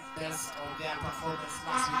 best of their performance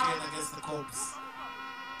last weekend against the Cobs.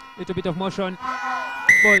 Little bit of motion.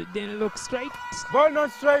 Ball didn't look straight. Ball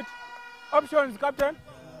not straight. Options, captain.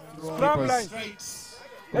 Scrum line. Straight.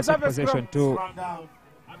 Let's have a Possession scrum. to Run down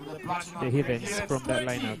to the platinum. the Heathens from that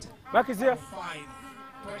line out. Back is here. Fine.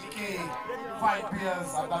 20K, 5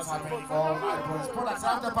 beers, and that's happening for all Hippos products.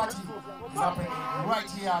 After party is happening right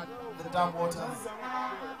here at the Dam Waters.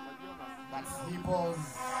 That's Hippos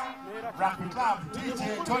Rugby Club.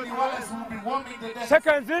 DJ Tony Wallace will be warming the deck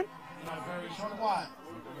Seconds in. in a very short while.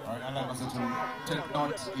 Alright, and also to take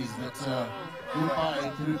note is that you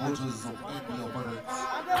buy 3 bottles of any opponents.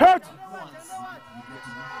 Cut. Once you get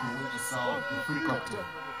to win yourself a free cocktail.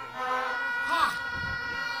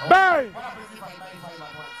 Bye. What happens if I buy 5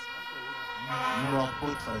 at once? You are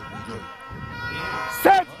both side enjoy.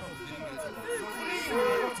 Set.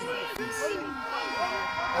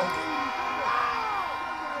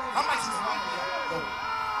 How much is one here?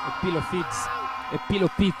 A pillow feeds. A pillow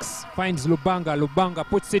picks. Finds Lubanga. Lubanga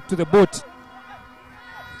puts it to the boat.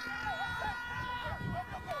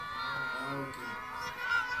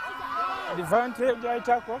 Advantage, high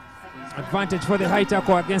tackle. Advantage for the high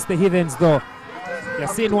tackle against the Heathens though.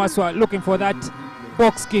 Yasin Waswa looking for that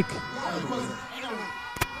box kick.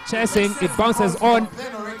 Chasing, it bounces on,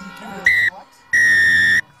 Then already given what?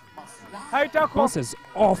 High tackle. bounces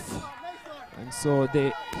off. And so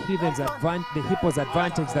the Heathens the Hippos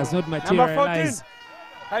advantage does not Number 14. materialize.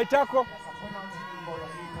 High tackle.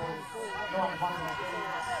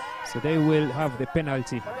 So they will have the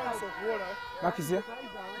penalty. Back is here.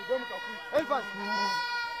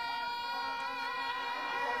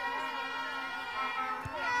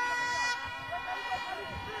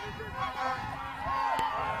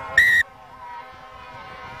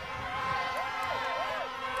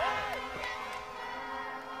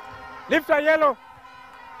 Lift a yellow.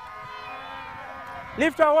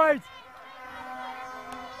 Lift a white.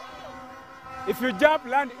 If you jump,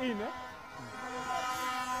 land in. Eh?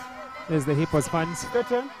 There's the Hippos fans.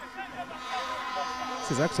 Straighten.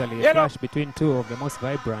 This is actually a Yellow. clash between two of the most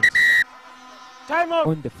vibrant Time off.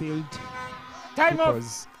 on the field, Time off.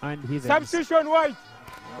 Hippos and Heathens. Substitution white.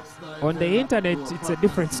 On the internet, it's a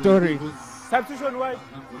different story. Substitution white.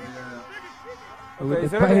 With Okay, the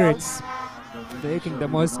is everything Pirates making the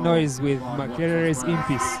most noise with Makerere's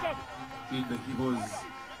impis. In the Hippos.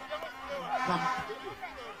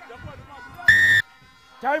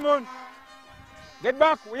 Time on. Get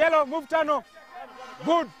back. Yellow. Move tunnel.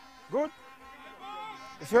 Good. Good.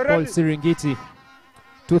 If you're Paul ready. Siringiti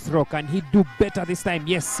to throw. Can he do better this time?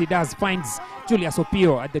 Yes, he does. Finds Julius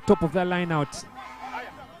Opio at the top of the line out.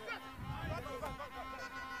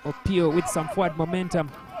 Opio with some forward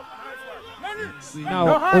momentum. Now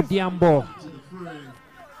No hands. Odiambo.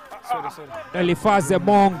 Sorry. Elifaze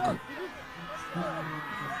Monk.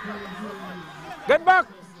 Get back.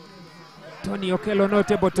 Tony Okello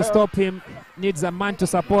not able to stop him. Needs a man to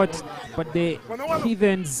support. But the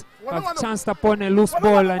Heathens have chanced upon a loose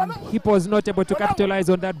ball and Hippos not able to capitalize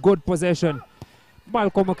on that good possession.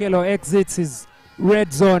 Malcolm Okello exits his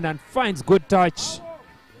red zone and finds good touch.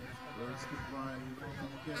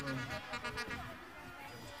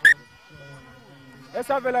 Let's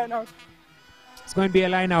have a line out. It's going to be a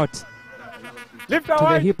line out Lift to a the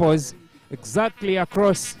white. Hippos, exactly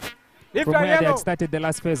across Lift from a where they yellow. had started the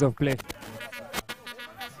last phase of play.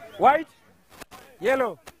 White.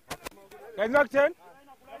 Yellow. Guys, knock 10.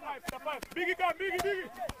 Biggie, come, Biggie.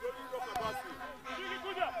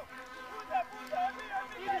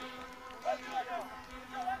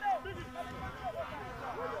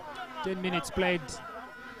 10 minutes played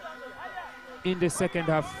in the second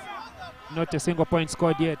half. Not a single point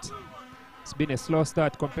scored yet. It's been a slow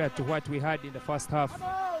start compared to what we had in the first half.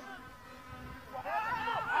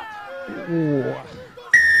 Ooh.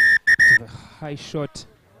 A high shot.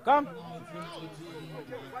 Come.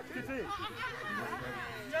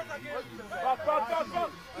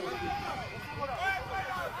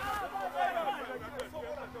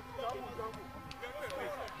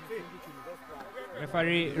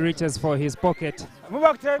 Referee reaches for his pocket Move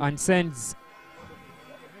back 10. and sends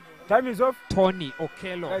Time is off. Tony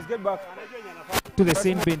Okello Guys, get back. to the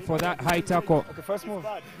sin bin for that high tackle. Okay, first move.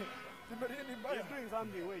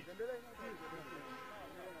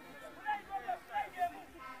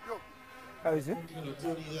 How is it?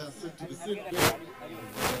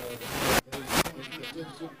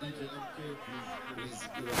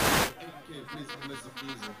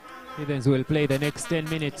 Heathens will play the next 10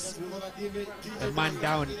 minutes. A man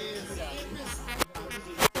down.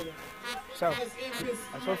 Sawa.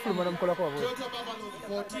 Asofu mwana mkola kwa wewe.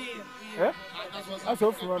 Eh?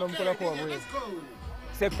 Asofu mwana mkola kwa wewe.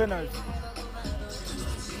 C'est penalty.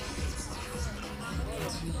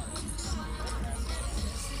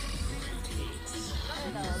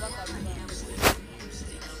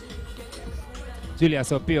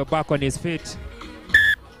 Julius Opio back on his feet.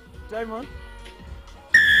 Time on.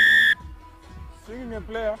 Swinging a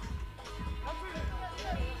player.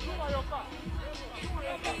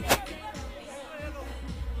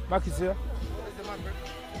 Back is here.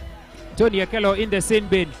 Tony Okello in the sin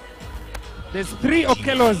bin. There's 3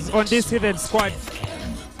 Okellos on this Heathen squad.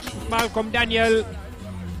 Malcolm Daniel,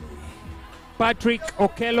 Patrick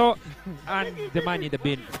Okello, and the man in the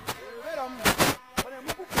bin.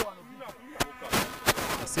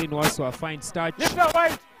 Sin was a fine start White.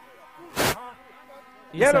 inside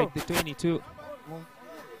Yellow. the 22.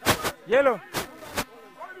 Yellow.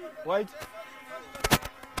 White.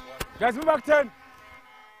 Guys, move back 10.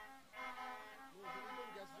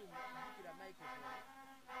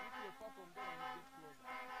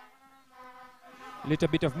 Little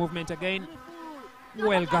bit of movement again.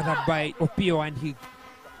 Well gathered by Opio, and he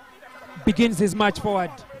begins his march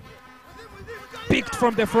forward. Picked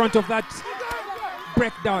from the front of that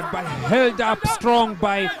breakdown, but held up strong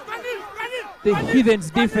by the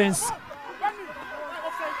Heathens defense.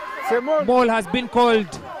 Ball has been called.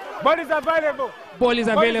 Ball is available. Ball is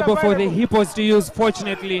available for the Hippos to use,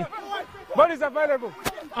 fortunately. Ball is available.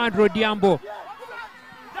 Andrew Diambo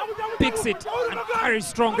picks it and carries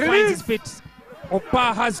strong, finds his feet.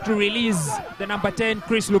 Opa has to release the number 10,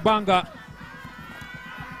 Chris Lubanga.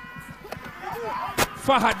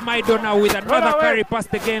 Fahad Maidona with another carry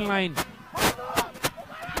past the gain line.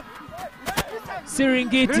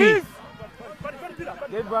 Siringiti.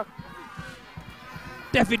 Get back.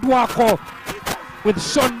 David Wako with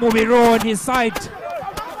Sean Mubiro on his side.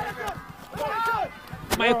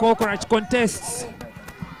 Michael Okorach contests,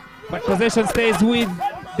 but possession stays with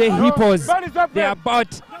the Hippos. They are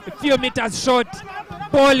about a few meters short.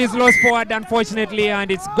 Ball is lost forward, unfortunately,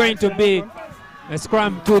 and it's going to be a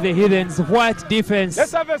scrum to the Heathens. What defense!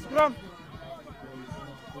 Let's have a scrum.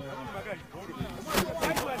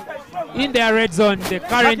 In their red zone, the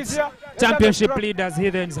current championship leaders,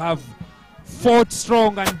 Heathens, have fought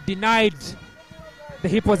strong and denied the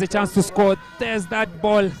Hippos a chance to score. There's that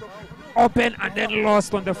ball open and then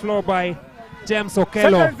lost on the floor by James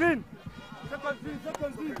Okello.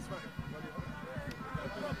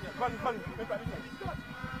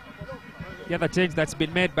 The other change that's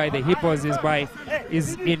been made by the Hippos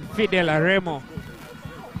is in Fidel Aremo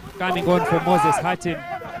coming on for Moses Hatton.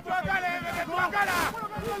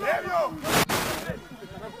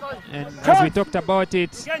 And as we talked about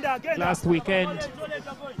it last weekend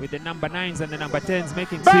with the number 9s and the number 10s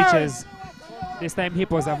making switches, this time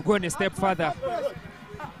Hippos have gone a step further,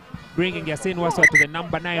 bringing Yasin Waswa to the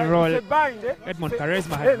number 9 role. Edmond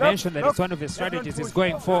Charisma had mentioned that it's one of the strategies he's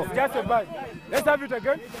going for. Let's have it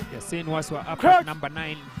again. Yasin Waswa up at number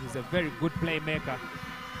 9. He's a very good playmaker,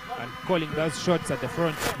 and calling those shots at the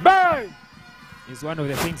front is one of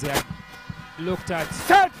the things he had looked at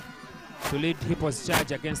to lead Hippos'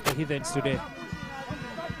 charge against the Heathens today.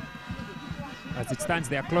 As it stands,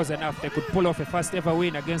 they are close enough. They could pull off a first ever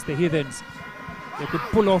win against the Heathens. They could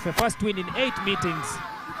pull off a first win in 8 meetings.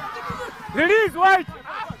 Release, White!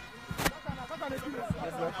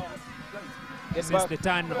 This is the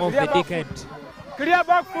turn of the decade. Clear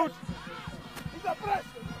back foot.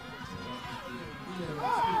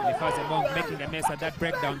 Lefazemong making a mess at that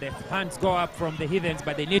breakdown. The hands go up from the Heathens,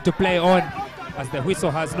 but they need to play on as the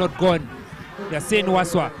whistle has not gone. Yasin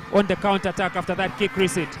Waswa on the counter-attack after that kick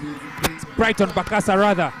receipt. It's Brighton Bakasa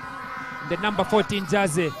rather. The number 14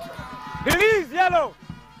 jersey. Release, yellow.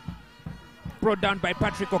 Brought down by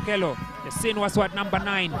Patrick Okello. Yasin Waswa at number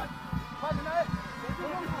 9.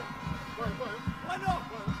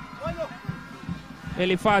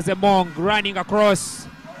 Eliphaz Emong running across.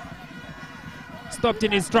 Stopped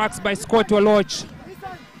in his tracks by Scott Oloch.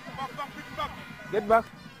 Get back.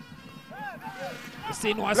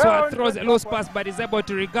 Sinwaswa throws a loose pass but is able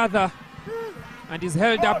to regather and is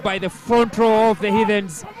held up by the front row of the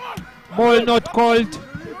Heathens. Ball not called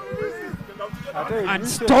and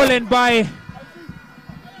stolen by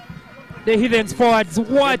the Heathens forwards.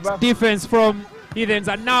 What defense from Heathens,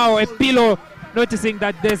 and now a pillow, noticing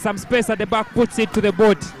that there's some space at the back, puts it to the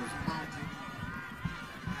board.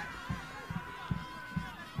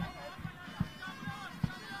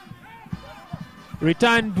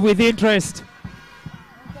 Returned with interest.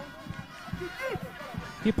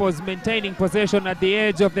 Hippos maintaining possession at the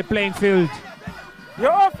edge of the playing field.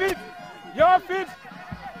 You're off it! You're off it!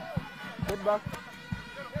 Get back.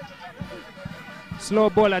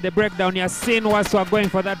 Slow ball at the breakdown. Yasin Waswa going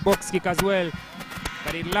for that box kick as well,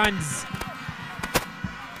 but it lands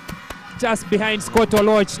just behind Scott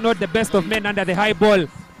Oloch. Not the best of men under the high ball.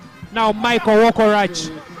 Now Michael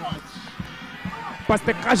Wokorach past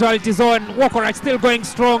the casualty zone. Wokorach still going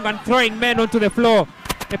strong and throwing men onto the floor.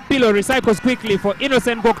 A pillow recycles quickly for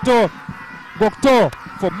Innocent Gokto. Gokto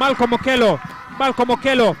for Malcolm Okello. Malcolm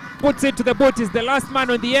Okello puts it to the boot. Is the last man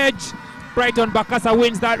on the edge. Brighton Bakasa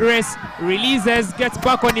wins that race. Releases, gets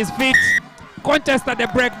back on his feet. Contest at the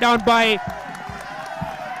breakdown by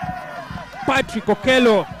Patrick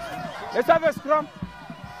Okello. Let's have a scrum.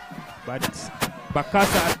 But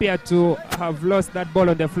Bakasa appeared to have lost that ball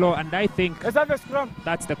on the floor, and I think Let's have a scrum.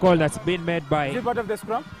 that's the call that's been made by Is it part of the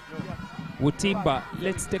scrum? Wutimba.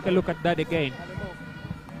 Let's take a look at that again.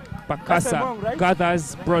 That's Bakasa a wrong, right?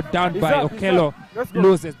 gathers, brought down He's by up, he's Okello, up. Let's go.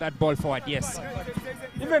 loses that ball forward, yes.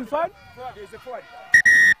 Even Fad?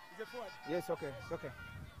 Yes, okay, it's okay.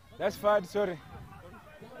 That's Fad, sorry.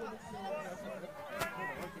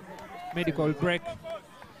 Medical break.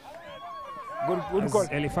 Good As call.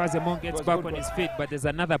 Eliphaz Emong gets Was back good on call. his feet, but there's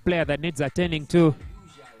another player that needs attending to.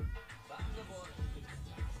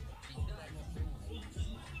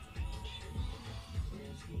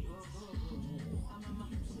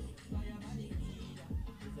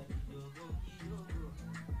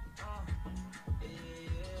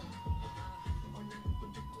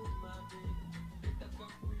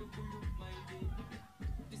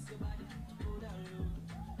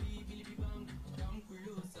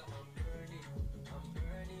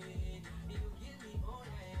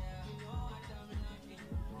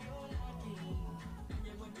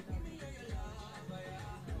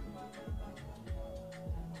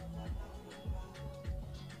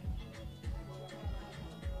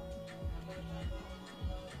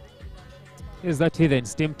 Here's that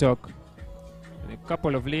Heathens team talk. And a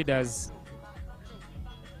couple of leaders.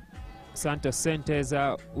 Santos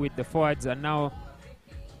Senteza with the forwards, and now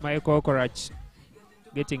Michael Okorach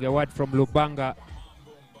getting a word from Lubanga.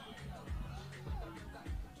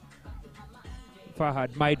 Fahad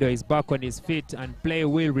Maido is back on his feet and play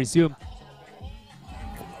will resume.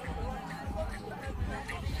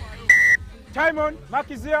 Time on,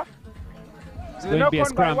 Mark is here. It's going to be a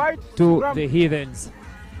scrum to the Heathens.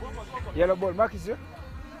 Yellow ball, Mark is here.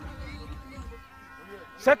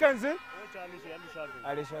 Seconds in.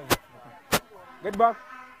 Alisha. Get back.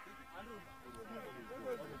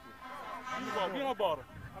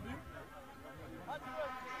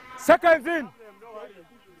 Seconds in.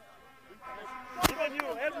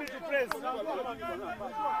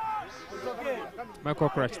 Michael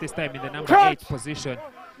Okorach this time in the number 8 position.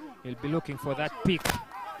 He'll be looking for that pick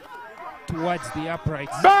towards the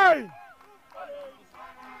uprights. Bye.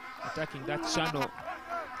 Attacking that channel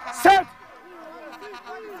Set.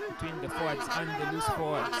 between the forwards and the loose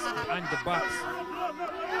forwards and the backs.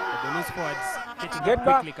 But the loose forwards getting Get up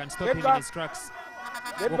back. quickly can stop Get him back. in his tracks.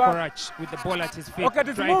 Get back. Okorach with the ball at his feet, Okay,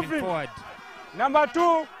 it's driving moving. forward. Number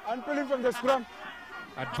 2 and pulling from the scrum.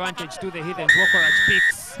 Advantage to the Heathens. Okorach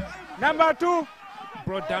picks. Number 2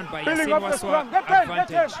 Brought down by pulling Yasin off the scrum. Waswa. Get ten, get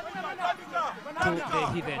ten. Advantage to the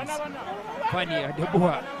Heathens. Vani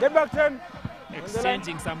Adebua Get back 10.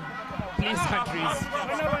 exchanging some pleasantries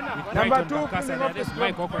with Number Brighton 2 Bakasa. pulling off the There's scrum.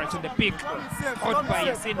 Mike Okorach on the pick. Caught by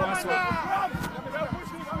Yasin Waswa.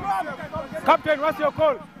 Captain, what's your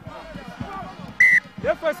call?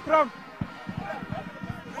 Yes, for scrum.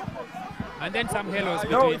 And then some halos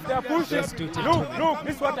No, between if they are pushing, those two gentlemen. look,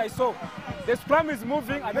 this is what I saw. The scrum is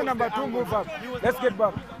moving and then number 2 move up. Let's get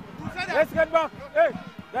back. Let's get back. Hey,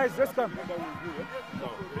 guys, let's come.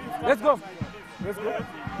 Let's go. Let's go.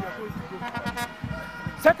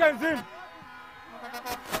 Seconds in.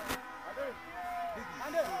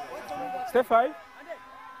 Step 5.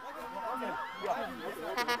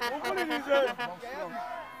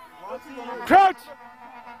 Crouch.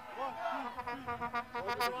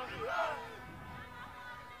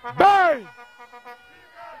 Bang!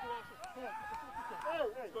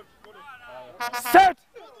 Set!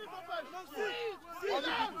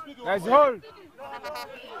 Nice hold.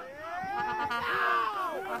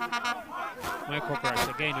 Michael Crash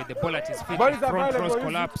again with the ball at his feet. Ball is Front available, cross use it.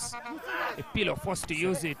 collapse. A pillow forced to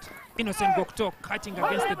use it. Innocent Gokto cutting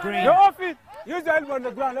against the grain. You're off it. Use the elbow on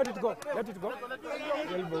the ground. Let it go. Let it go.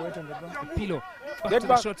 The elbow weight on the ground. A pillow back Get to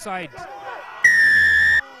back. the short side.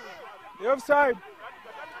 The offside.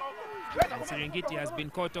 And Serengeti has been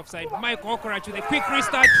caught offside. Mike Okorach with a quick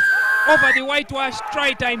restart over the whitewash.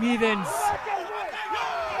 Try time Heathens.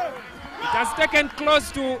 It has taken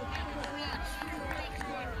close to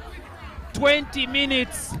 20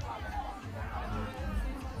 minutes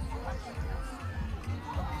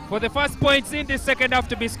for the first points in the second half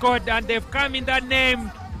to be scored, and they've come in that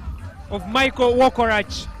name of Michael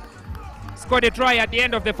Wokorach. Scored a try at the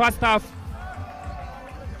end of the first half.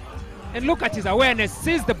 And look at his awareness,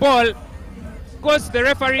 sees the ball, goes to the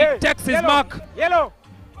referee, Hey, takes his yellow, mark. Yellow.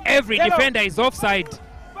 Every Yellow. defender is offside.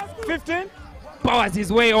 15. Powers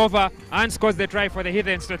his way over and scores the try for the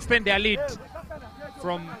Heathens to extend their lead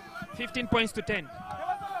from 15 points to 10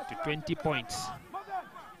 to 20 points,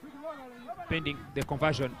 pending the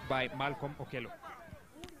conversion by Malcolm Okello.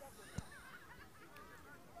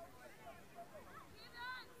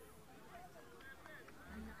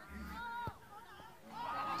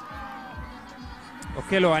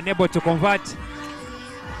 Okello unable to convert.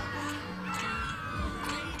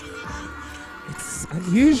 It's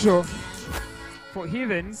unusual for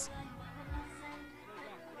Heathens.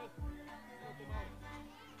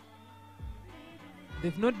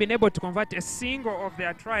 They've not been able to convert a single of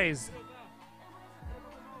their tries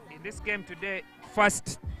in this game today.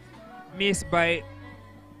 First miss by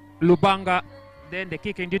Lubanga, then the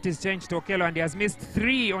kicking duties changed to Okello, and he has missed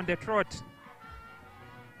 3 on the trot.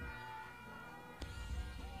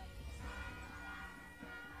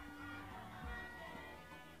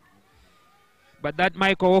 But that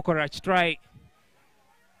Michael Okorach try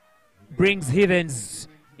brings Heathens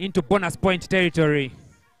into bonus point territory.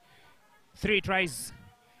 3 tries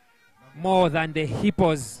more than the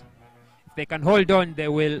Hippos. If they can hold on, they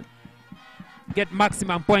will get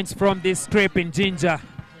maximum points from this trip in Jinja.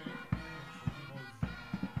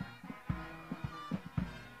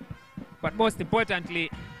 But most importantly,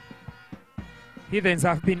 Heathens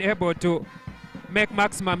have been able to make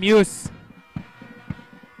maximum use,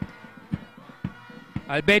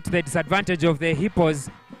 albeit the disadvantage of the Hippos.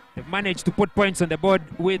 They've managed to put points on the board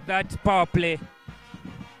with that power play.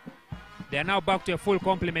 They are now back to a full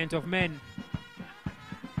complement of men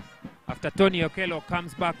after Tony Okello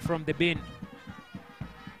comes back from the bin.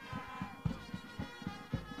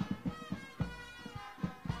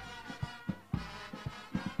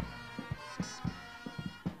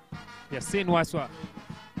 Yasin Waswa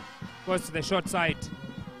goes to the short side,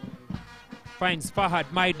 finds Fahad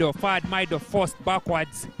Maido. Fahad Maido forced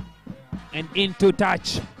backwards and into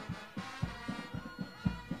touch.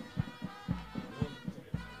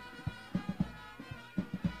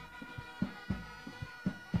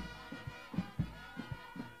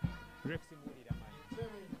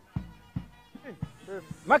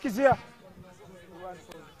 Mark is here.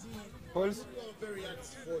 Pulse.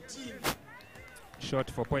 Shot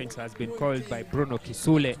for points has been called by Bruno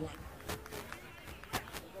Kisule.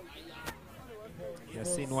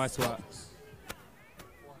 Yasin Waswa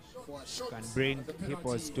can bring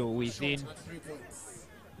Hippos to within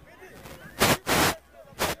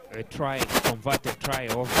a try, converted try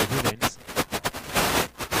of the Heathens.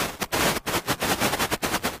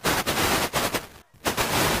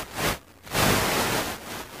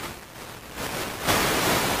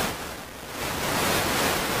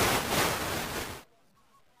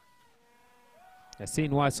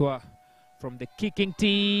 Yasin Waswa from the kicking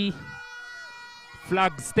tee.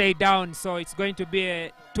 Flags stay down, so it's going to be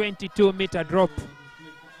a 22-meter drop.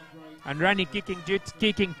 And running kicking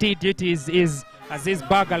tee duties is Aziz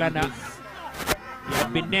Bagalana. He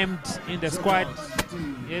had been named in the squad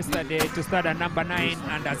yesterday to start at number 9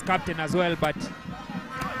 and as captain as well, but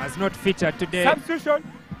has not featured today.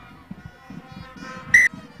 Substitution.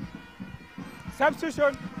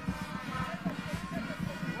 Substitution.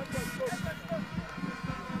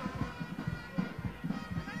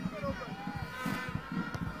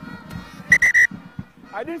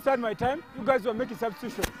 I didn't start my time. You guys were making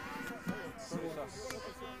substitution.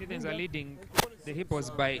 Heathens are leading the Hippos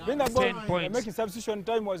by When the 10 ball points. making substitution,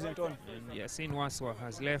 time wasn't on. And Yasin Waswa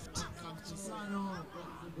has left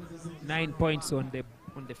 9 points on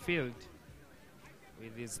the field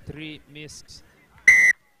with his 3 missed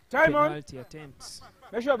Time on. penalty attempts.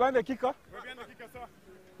 Make sure behind the kicker.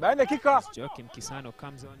 Behind the kicker. Joachim Kisano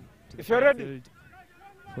comes on to the If you're ready. field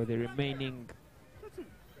for the remaining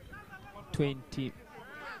 20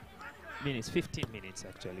 minutes, 15 minutes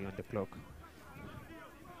actually on the clock.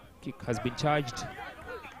 Kick has been charged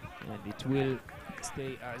and it will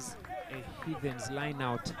stay as a Heathens line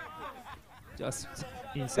out just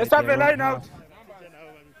inside. Let's have their a line own out.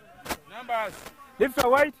 half. Numbers. Lift a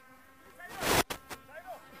white.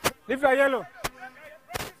 Lift a yellow.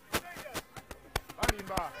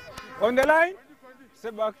 On the line.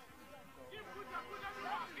 Step back.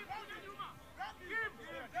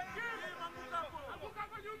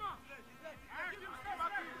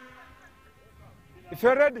 If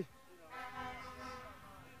you're ready.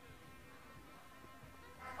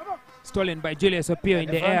 Stolen by Julius Opio in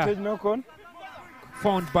the air. Advantage, knock on.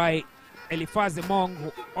 Found by Eliphaz Mong,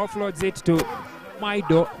 who offloads it to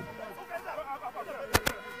Maido.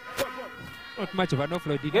 Not much of an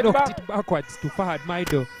offload. He Get knocked back. it backwards to Fahad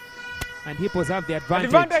Maido. And Hippos have the advantage.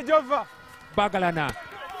 Advantage over. Bagalana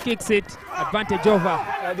kicks it, advantage over.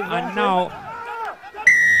 And now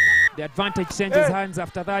the advantage changes hands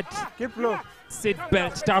after that. Keep low. Seat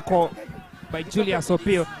belt tackle by Julius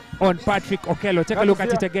Opio on Patrick Okello. Take a look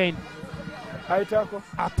at it again. High tackle.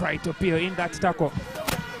 Upright Opio in that tackle.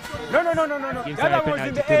 No. Gives The her a other one was penalty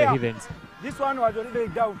in to the the air. Heathens. This one was already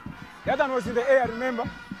down. The other one was in the air, remember?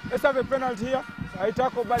 Let's have a penalty here. High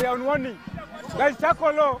tackle, but they are on warning. Guys,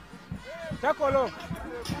 tackle low. Tackle low.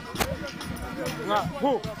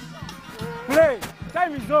 Who? Play.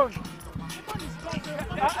 Time is on.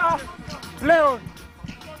 Play on.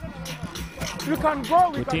 You can go.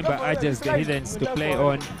 We can go Mutimba for urges the slide. Heathens to play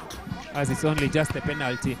on as it's only just a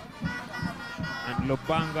penalty. And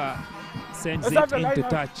Lobanga sends Let's it have the line into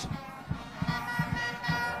out. touch.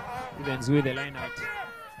 Heathens with the line out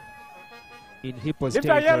in Hippos Lift a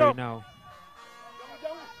territory yellow. now.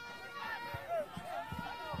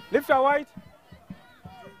 Lift a white.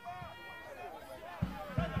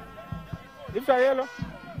 Lift a yellow.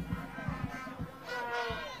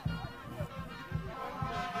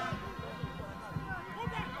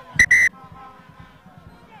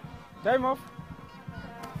 Time off.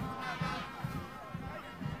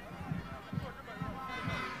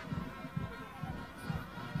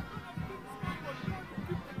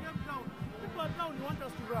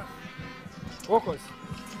 Focus.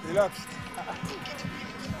 Relax.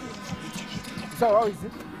 So how is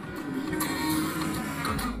it?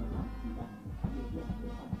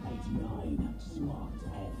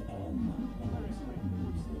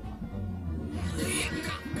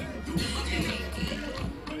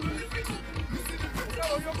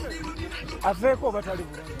 Afeko batali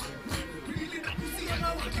bulungi.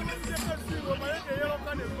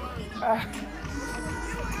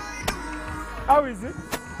 How is it?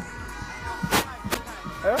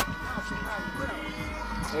 Eh?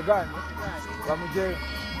 Egani? Bamuje.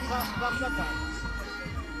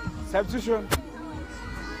 Substitution.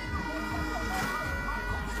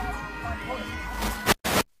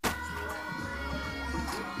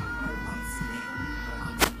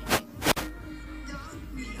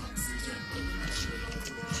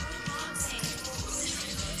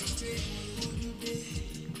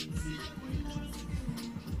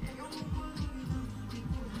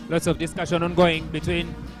 Lots of discussion ongoing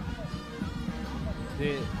between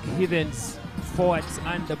the Heathens forwards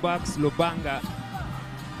and the backs. Lubanga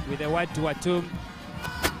with a word to Atum.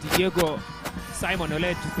 Diego Simon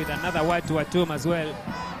Olet with another word to Atum as well.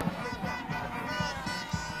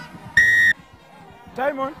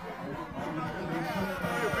 Time on.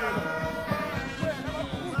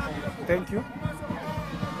 Thank you.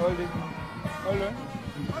 Hold it. Hold on.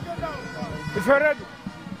 If you're ready.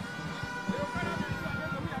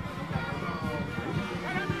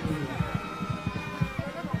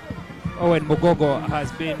 Owen Mugogo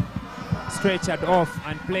has been stretchered off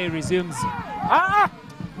and play resumes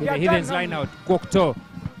with the Heathens line out. Gwokto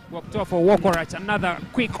for Wokorach, another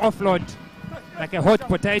quick offload like a hot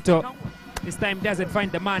potato. This time doesn't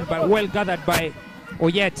find the man, but well gathered by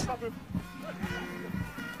Oyet.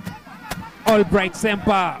 Albright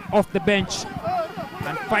Semper off the bench,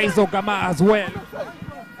 and Faizo Gama as well.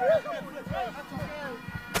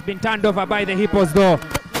 It's been turned over by the Hippos though.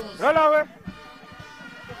 Roll away.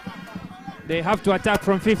 They have to attack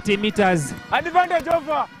from 50 meters. Advantage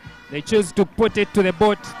over. They choose to put it to the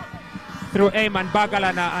boat through Ayman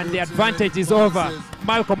Bagalana, and the advantage is over.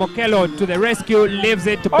 Malcolm Okello to the rescue, leaves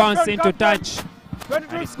it to bounce into touch. And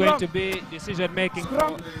it's going to be decision making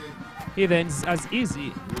for Heathens as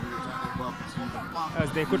easy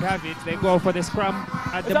as they could have it. They go for the scrum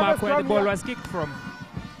at the mark where the ball was kicked from.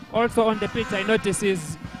 Also on the pitch, I notice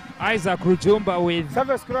is Isaac Rujumba with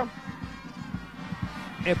Service scrum.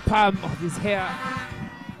 a palm of his hair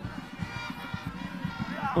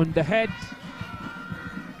on the head.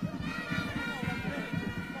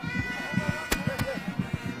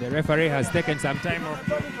 The referee has taken some time off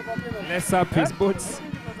to lace up his boots.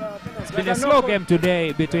 It's been a slow game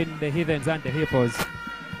today between the Heathens and the Hippos.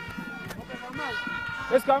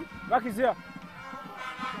 Let's come. Back is here.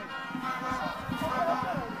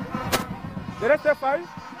 The rest are fine.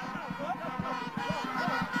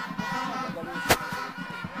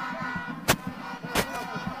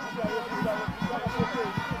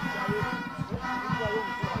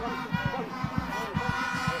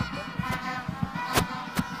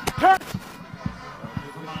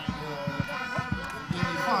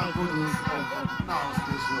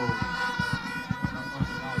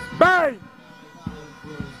 Bye.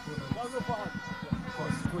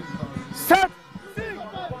 Set.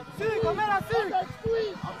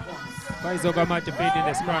 Faizo Gamat beat in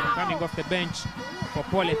the scrum, coming off the bench for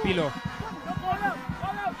Pole Pilo.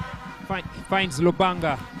 Finds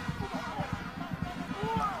Lubanga.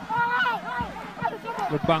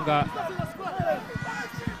 Lubanga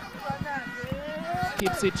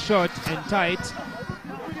keeps it short and tight.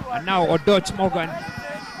 And now Odoch Morgan.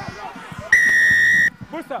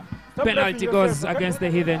 Booster. Penalty goes against the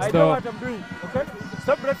Heathens, I know though. what I'm doing, okay?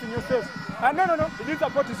 Stop pressing yourself. No. He didn't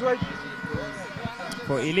support his weight.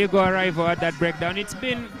 For illegal arrival at that breakdown. It's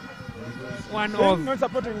been one Not of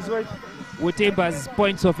supporting his weight. Wutimba's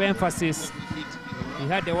points of emphasis. He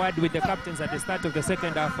had a word with the captains at the start of the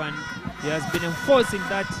second half, and he has been enforcing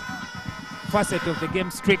that facet of the game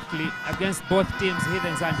strictly against both teams,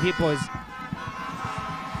 Heathens and Hippos.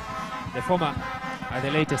 The former are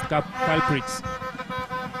the latest culprits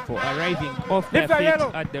for arriving off their Lift the feet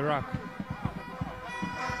yellow. at the rack.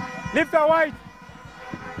 Lift the white.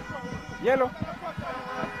 Yellow.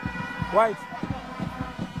 White.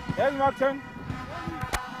 Yes, Martin.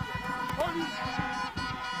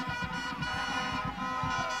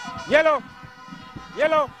 Yellow.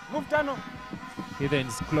 Yellow. Move Tano.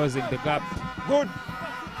 Heathens closing the gap Good.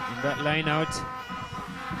 in that line out.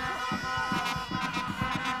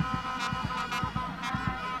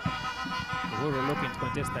 Uhuru looking to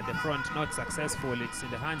contest at the front, not successful. It's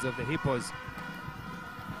in the hands of the Hippos.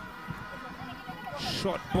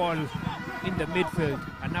 Short ball in the midfield,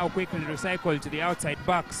 and now quickly recycled to the outside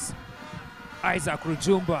backs. Isaac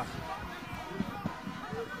Rujumba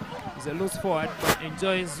is a loose forward, but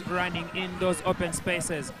enjoys running in those open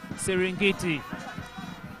spaces. Serengeti.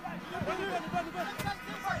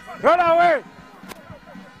 Run away.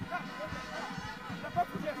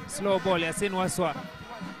 Slow ball, Yasin Waswa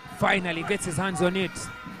finally gets his hands on it.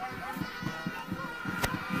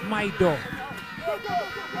 Maido.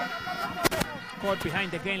 Caught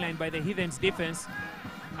behind the gain line by the Heathens defense.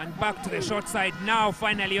 And back to the short side, now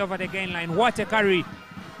finally over the gain line. What a carry.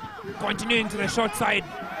 Continuing to the short side.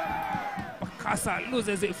 Bakasa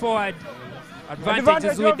loses it forward.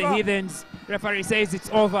 Advantage is with the Heathens. Referee says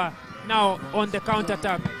it's over. Now on the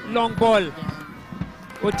counter-attack. Long ball.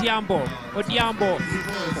 Odiambo.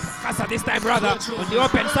 Bakasa this time rather on the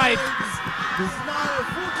open side.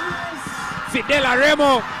 Fidel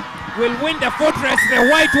Aremo will win the fortress, the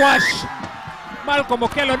whitewash. Malcolm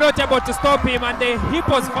Okello not able to stop him, and the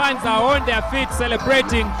Hippos fans are on their feet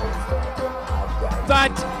celebrating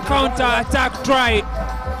that counter-attack try.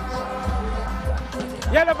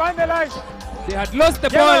 Yellow behind the line. They had lost the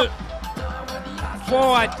ball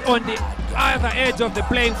forward on the other edge of the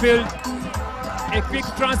playing field. A quick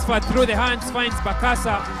transfer through the hands finds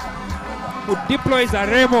Bakasa, who deploys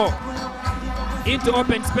Aremo into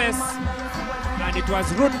open space, and it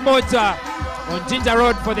was route motor on Jinja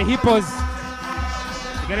Road for the Hippos.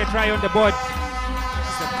 Get a try on the board.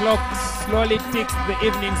 The clock slowly ticks the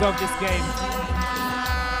evenings of this game.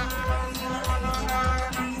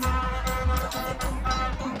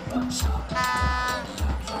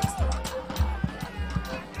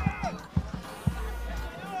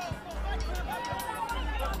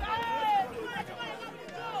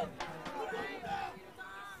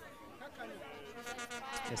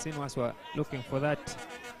 Yasin Waswa looking for that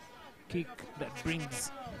kick that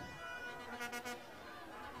brings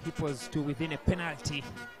Hippos to within a penalty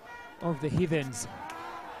of the Heathens.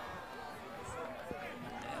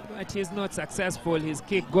 But he's not successful. His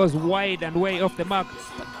kick goes wide and way off the mark.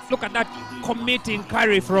 But look at that committing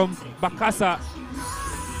carry from Bakasa.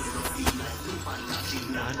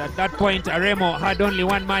 And at that point, Aremo had only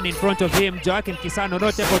one man in front of him. Joaquin Kisano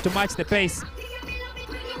not able to match the pace.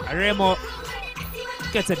 Aremo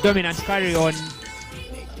gets a dominant carry on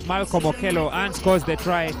Malcolm Okello and scores the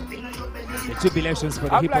try. The jubilations for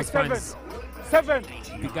the Hippos fans. 7.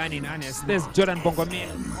 began in earnest. There's Jordan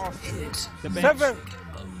Bongomin off the bench. 7.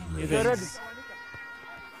 Heathens They're ready.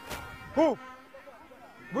 Who?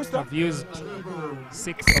 Booster. have used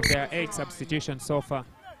 6 of their 8 substitutions so far.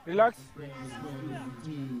 Relax.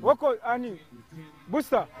 Wako Ani.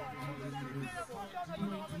 Booster.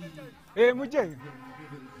 Hey, Mujay.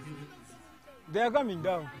 They are coming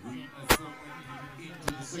down.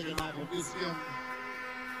 Into the second half of this game.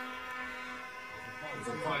 It's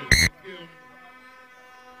a fight game.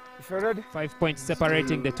 If you're ready. 5 points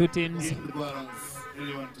separating the two teams. Keep the balance.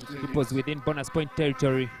 Anyone to take It was within bonus point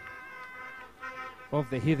territory of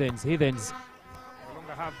the Heathens. Heathens no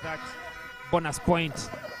longer have that bonus point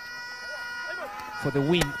for the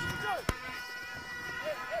win.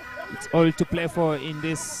 It's all to play for in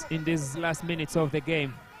these last minutes of the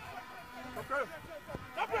game.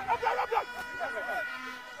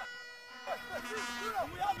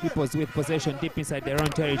 Hippos with possession deep inside their own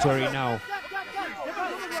territory now.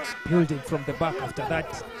 Building from the back after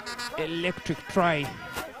that electric try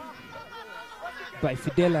by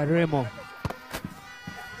Fidel Remo.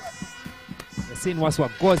 The scene was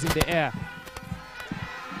what goes in the air.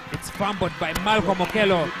 It's fumbled by Malcolm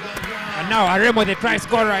Okello. And now Aremo, the try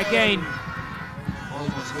scorer again.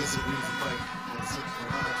 almost basically fight for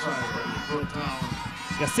another try, but he brought down.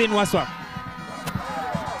 Yasin Waswa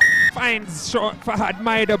finds short Fahad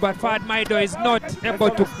Maido, but Fahad Maido is not able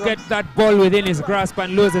to get that ball within his grasp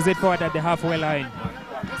and loses it forward at the halfway line.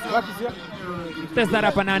 Test that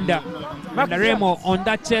up and under. And Aremo on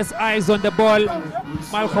that chest, eyes on the ball.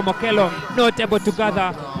 Malcolm Okello not able to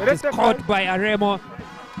gather. Is caught by Aremo.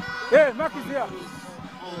 Hey, Mark is here.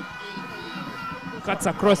 Cuts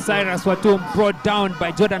across Cyrus Watum, brought down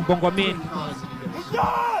by Jordan Bongomin.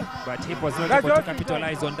 But he was not able to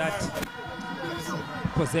capitalize on that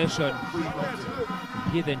possession.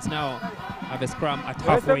 Heathens now have a scrum at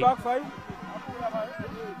halfway. Back 5.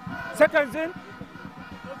 Seconds in.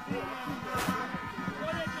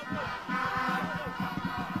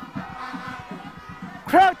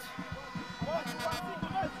 Crouch.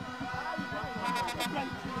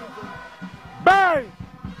 Bang.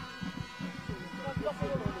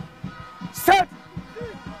 Set.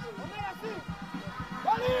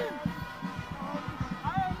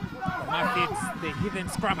 The Heathen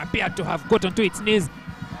scrum appeared to have gotten to its knees.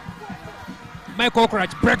 Michael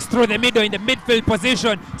Wokorach breaks through the middle in the midfield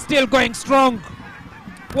position, still going strong.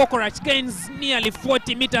 Wokorach gains nearly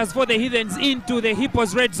 40 meters for the Heathens into the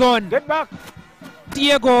Hippos red zone. Get back.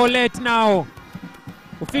 Diego Olet now,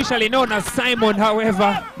 officially known as Simon,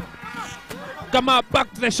 however. Gama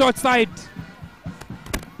back to the short side.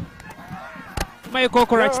 Michael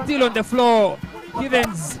Wokorach still on the floor.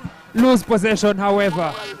 Heathens lose possession,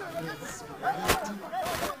 however.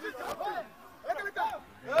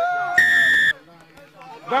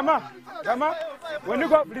 Gama, when you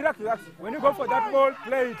go, relax. When you go for that ball,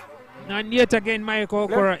 play it. And yet again, Michael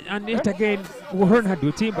Wokorach, and yet again,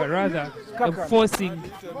 Warren Timber rather, enforcing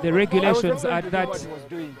the regulations at that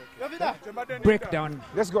breakdown.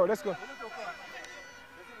 Let's go.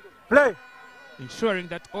 Play. Ensuring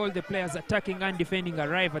that all the players attacking and defending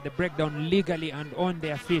arrive at the breakdown legally and on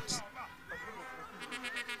their feet.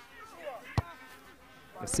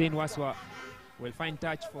 The scene Waswa will find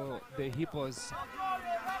touch for the Hippos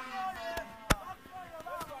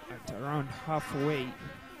at around halfway.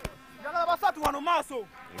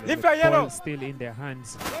 Lift your yellow. Still in their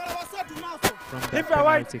hands from that Lift your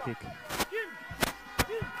white. penalty kick.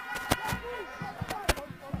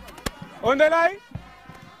 On the line.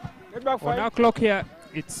 Get back On 5. our clock here,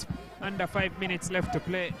 it's under 5 minutes left to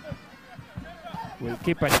play. We'll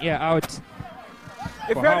keep an ear out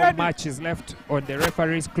If for you're how ready. much is left on the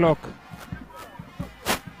referee's clock.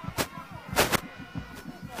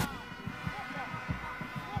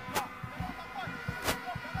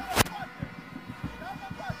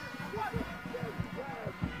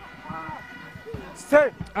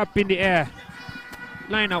 Stay. Up in the air.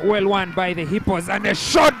 Line out well won by the Hippos, and a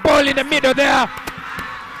short ball in the middle there.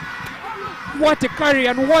 What a carry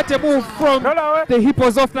and what a move from the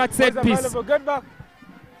Hippos off that set piece. Get back.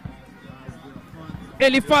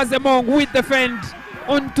 Eliphaz Emong with the fend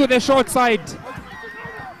onto the short side.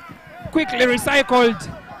 Quickly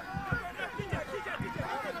recycled.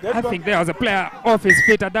 I think there was a player off his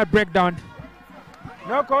feet at that breakdown.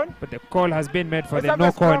 No con. But the call has been made for Let's the have a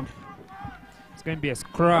no scrum. con. It's going to be a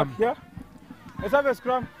scrum Here. Let's have a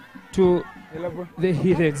scrum. to 11. the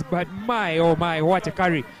Heathens. But my, oh my, what a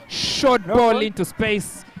carry. Short No ball call. into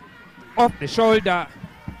space off the shoulder,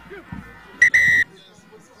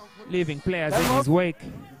 leaving players in his wake.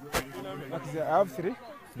 I have 3.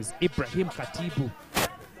 Is Ibrahim Khatibu.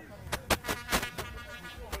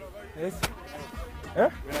 Yes. Eh?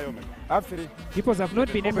 Have 3. Hippos have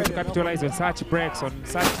not been able to capitalize on such breaks, on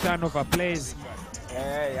such turnover plays.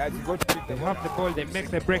 Hey, as you go to They have the ball, they make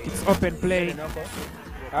the break, it's open play.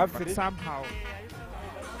 have But 3. somehow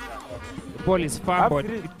the ball is fumbled.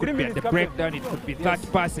 three. It 3 could be at minutes, the captain. breakdown, it could be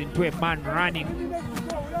that pass into a man running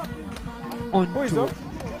Who is onto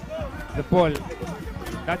up? the ball.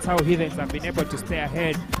 That's how Heathens have been able to stay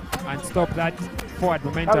ahead and stop that forward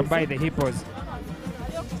momentum by the Hippos.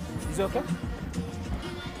 Is it okay?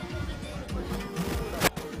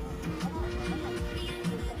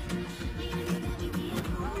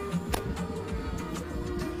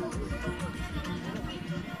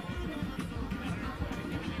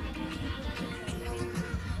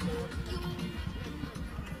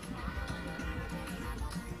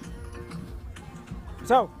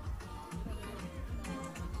 So,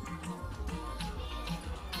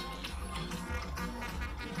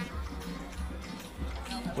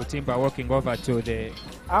 Kutimba walking over to the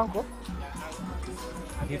Uncle,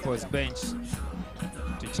 Hippos bench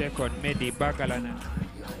to check on Mehdi Bagalana,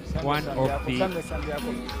 one of the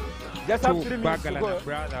just have 3 two minutes to go. Bagalana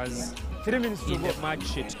brothers 3 minutes to in go. the match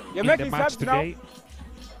sheet. You're In the making match subs now? today,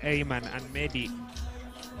 Ayman and Mehdi.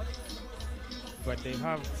 But they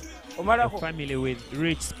have a Omarako. family with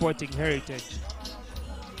rich sporting heritage.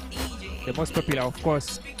 The most popular, of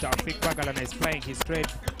course, Taufik Bagalana is playing his trade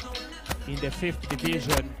in the 5th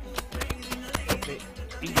division of the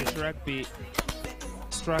English rugby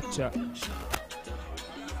structure.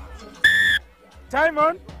 Time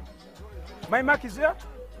on. My mark is here.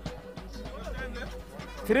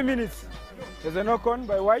 3 minutes. There's a knock on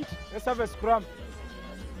by White. Let's have a scrum.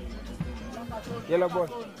 Yellow ball.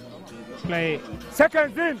 Play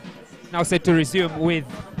Seconds in. now set to resume with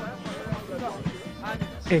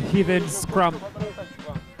a Heathen scrum.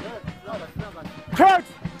 Cut.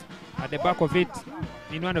 At the back of it,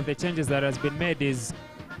 in one of the changes that has been made, is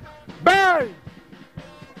Bang.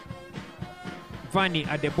 Vani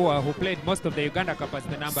Adeboa, who played most of the Uganda Cup as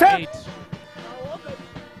the number Set. 8.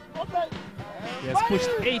 He has pushed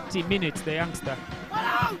 80 minutes, the youngster.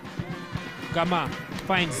 Gama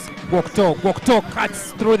finds Gwokto. Gwokto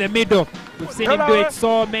cuts through the middle. We've seen him do it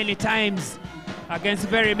so many times against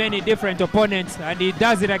very many different opponents, and he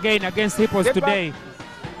does it again against Hippos Get back. today.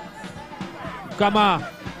 Gama.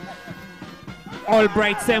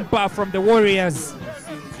 Albright Semper from the Warriors.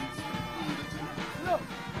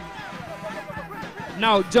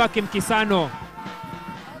 Now Joachim Kisano,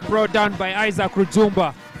 brought down by Isaac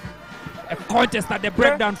Rujumba. A contest at the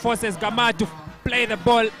breakdown forces Gama to play the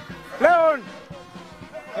ball, Play on.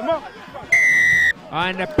 Come on.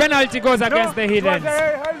 and a penalty goes against the Heathens.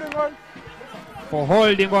 Holding on. For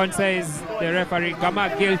holding on, says the referee.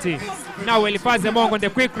 Gama guilty. Now Eliphaz Emong on the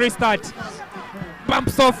quick restart.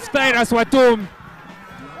 Bumps off Cyrus Watum.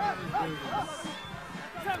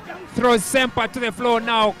 Throws Semper to the floor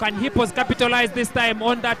now. Can Hippos capitalize this time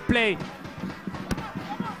on that play?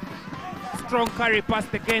 Strong carry past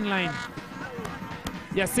the gain line.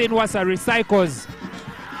 Yasin Wassa recycles.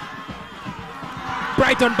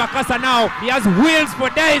 Brighton Bakasa now. He has wheels for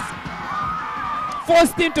days.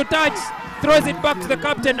 Forced into touch. Throws it back to the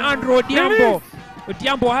captain, Andrew Odiambo.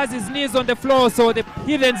 Odiambo has his knees on the floor, so the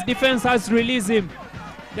Heathens defense has to release him.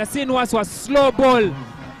 Yasin Wassa, slow ball.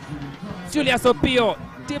 Julius Opio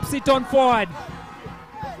tips it on forward.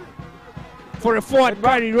 For a forward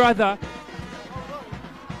carry, rather.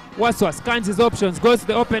 Waswa scans his options, goes to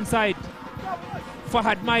the open side.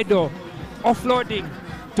 Fahad Maido offloading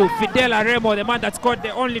to Fidel Aremo, the man that scored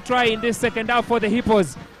the only try in this second half for the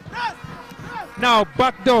Hippos. Now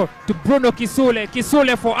backdoor to Bruno Kisule.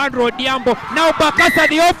 Kisule for Andrew Odiambo. Now Bakasa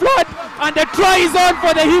the offload, and the try is on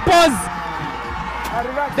for the Hippos.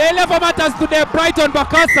 The 11 matters to the Brighton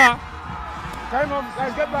Bakasa. Time on,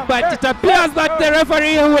 guys, get back. But it appears that the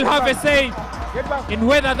referee will have a say Get back. in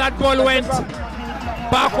whether that ball went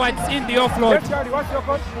backwards in the offload. Let's carry. What's your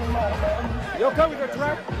coach? You okay with the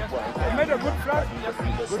try? You made a good try.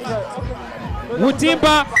 Good try.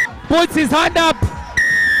 Mutimba puts his hand up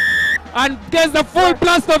and gets the full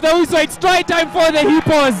blast of the whistle. It's try time for the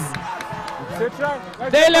Hippos. Say try.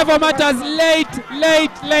 The 11 matters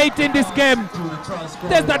late in this game.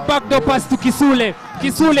 There's that backdoor pass to Kisule.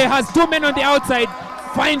 Kisule has 2 men on the outside.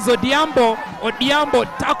 Finds Odiambo. Odiambo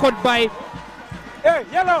tackled by Hey,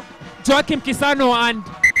 yellow. Joachim Kisano and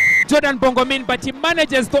Jordan Bongomin, but he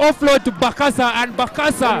manages to offload to Bakasa, and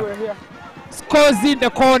Bakasa We're here. scores in the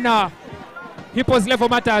corner. Hippos level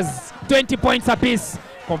matters 20 points apiece.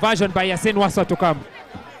 Conversion by Yasin Wassa to come.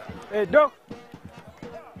 Hey, Doc.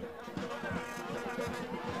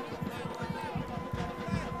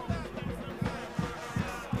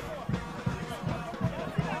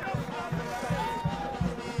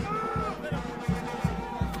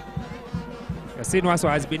 Yasin Waso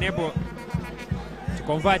has been able to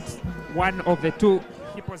convert one of the two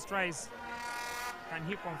Hippos tries. Can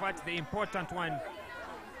he convert the important one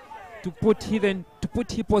to put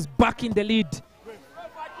Hippos back in the lead?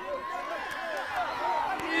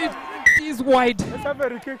 It is wide. Let's have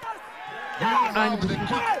a kick. And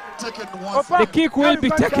The the kick will be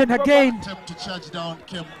taken again, attempt to charge down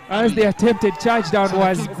came as the attempted charge down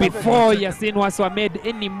was before Yasin Waso made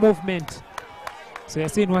any movement. So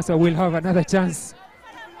Yasin Waso will have another chance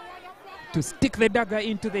to stick the dagger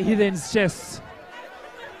into the Heathens' chest.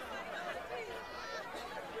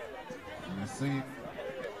 You see,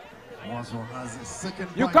 Waso has a second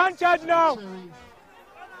You bite. can't charge now.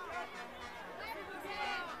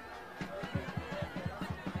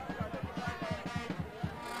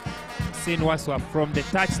 Yasin Waso from the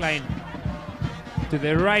touchline to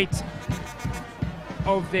the right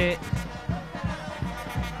of the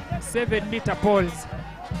 7-meter poles.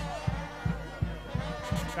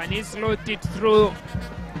 Can he slot it through?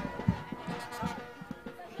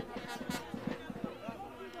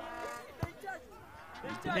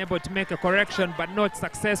 He's been able to make a correction, but not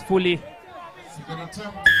successfully. Second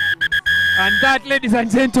attempt. And that, ladies and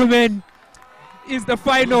gentlemen, is the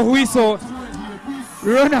final whistle.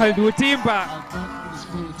 Ronald Utimba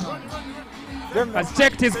has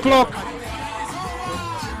checked his clock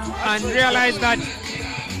and realized that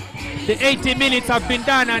the 80 minutes have been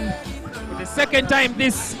done, and for the second time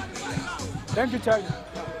this Thank you, Charlie.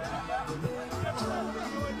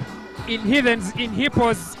 in Heathens, in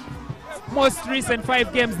Hippos, most recent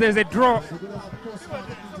 5 games there's a draw.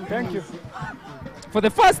 Thank you. For the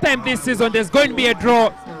first time this season there's going to be a draw.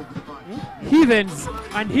 Heathens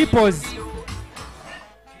and Hippos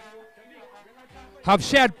have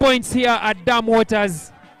shared points here at Dam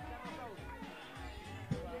Waters.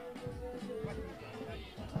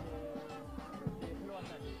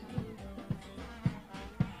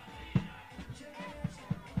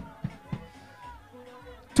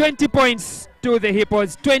 $20 points to the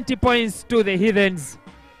Hippos, 20 points to the Heathens.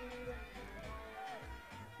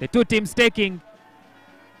 The two teams taking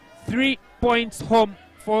 3 points home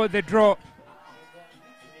for the draw.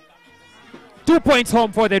 2 points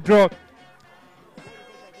home for the draw.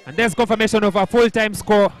 And there's confirmation of a full-time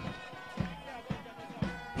score.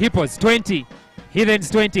 Hippos 20, Heathens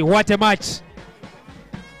 20. What a match.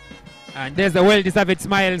 And there's the well-deserved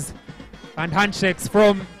smiles and handshakes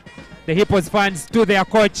from the Hippos fans to their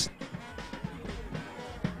coach,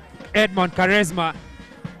 Edmond Charisma.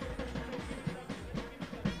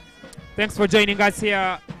 Thanks for joining us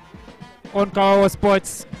here on Kawowo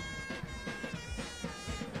Sports.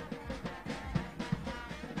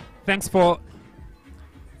 Thanks for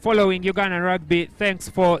following Ugandan Rugby. Thanks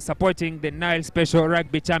for supporting the Nile Special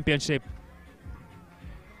Rugby Championship.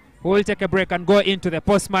 We'll take a break and go into the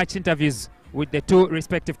post-match interviews with the two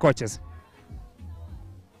respective coaches.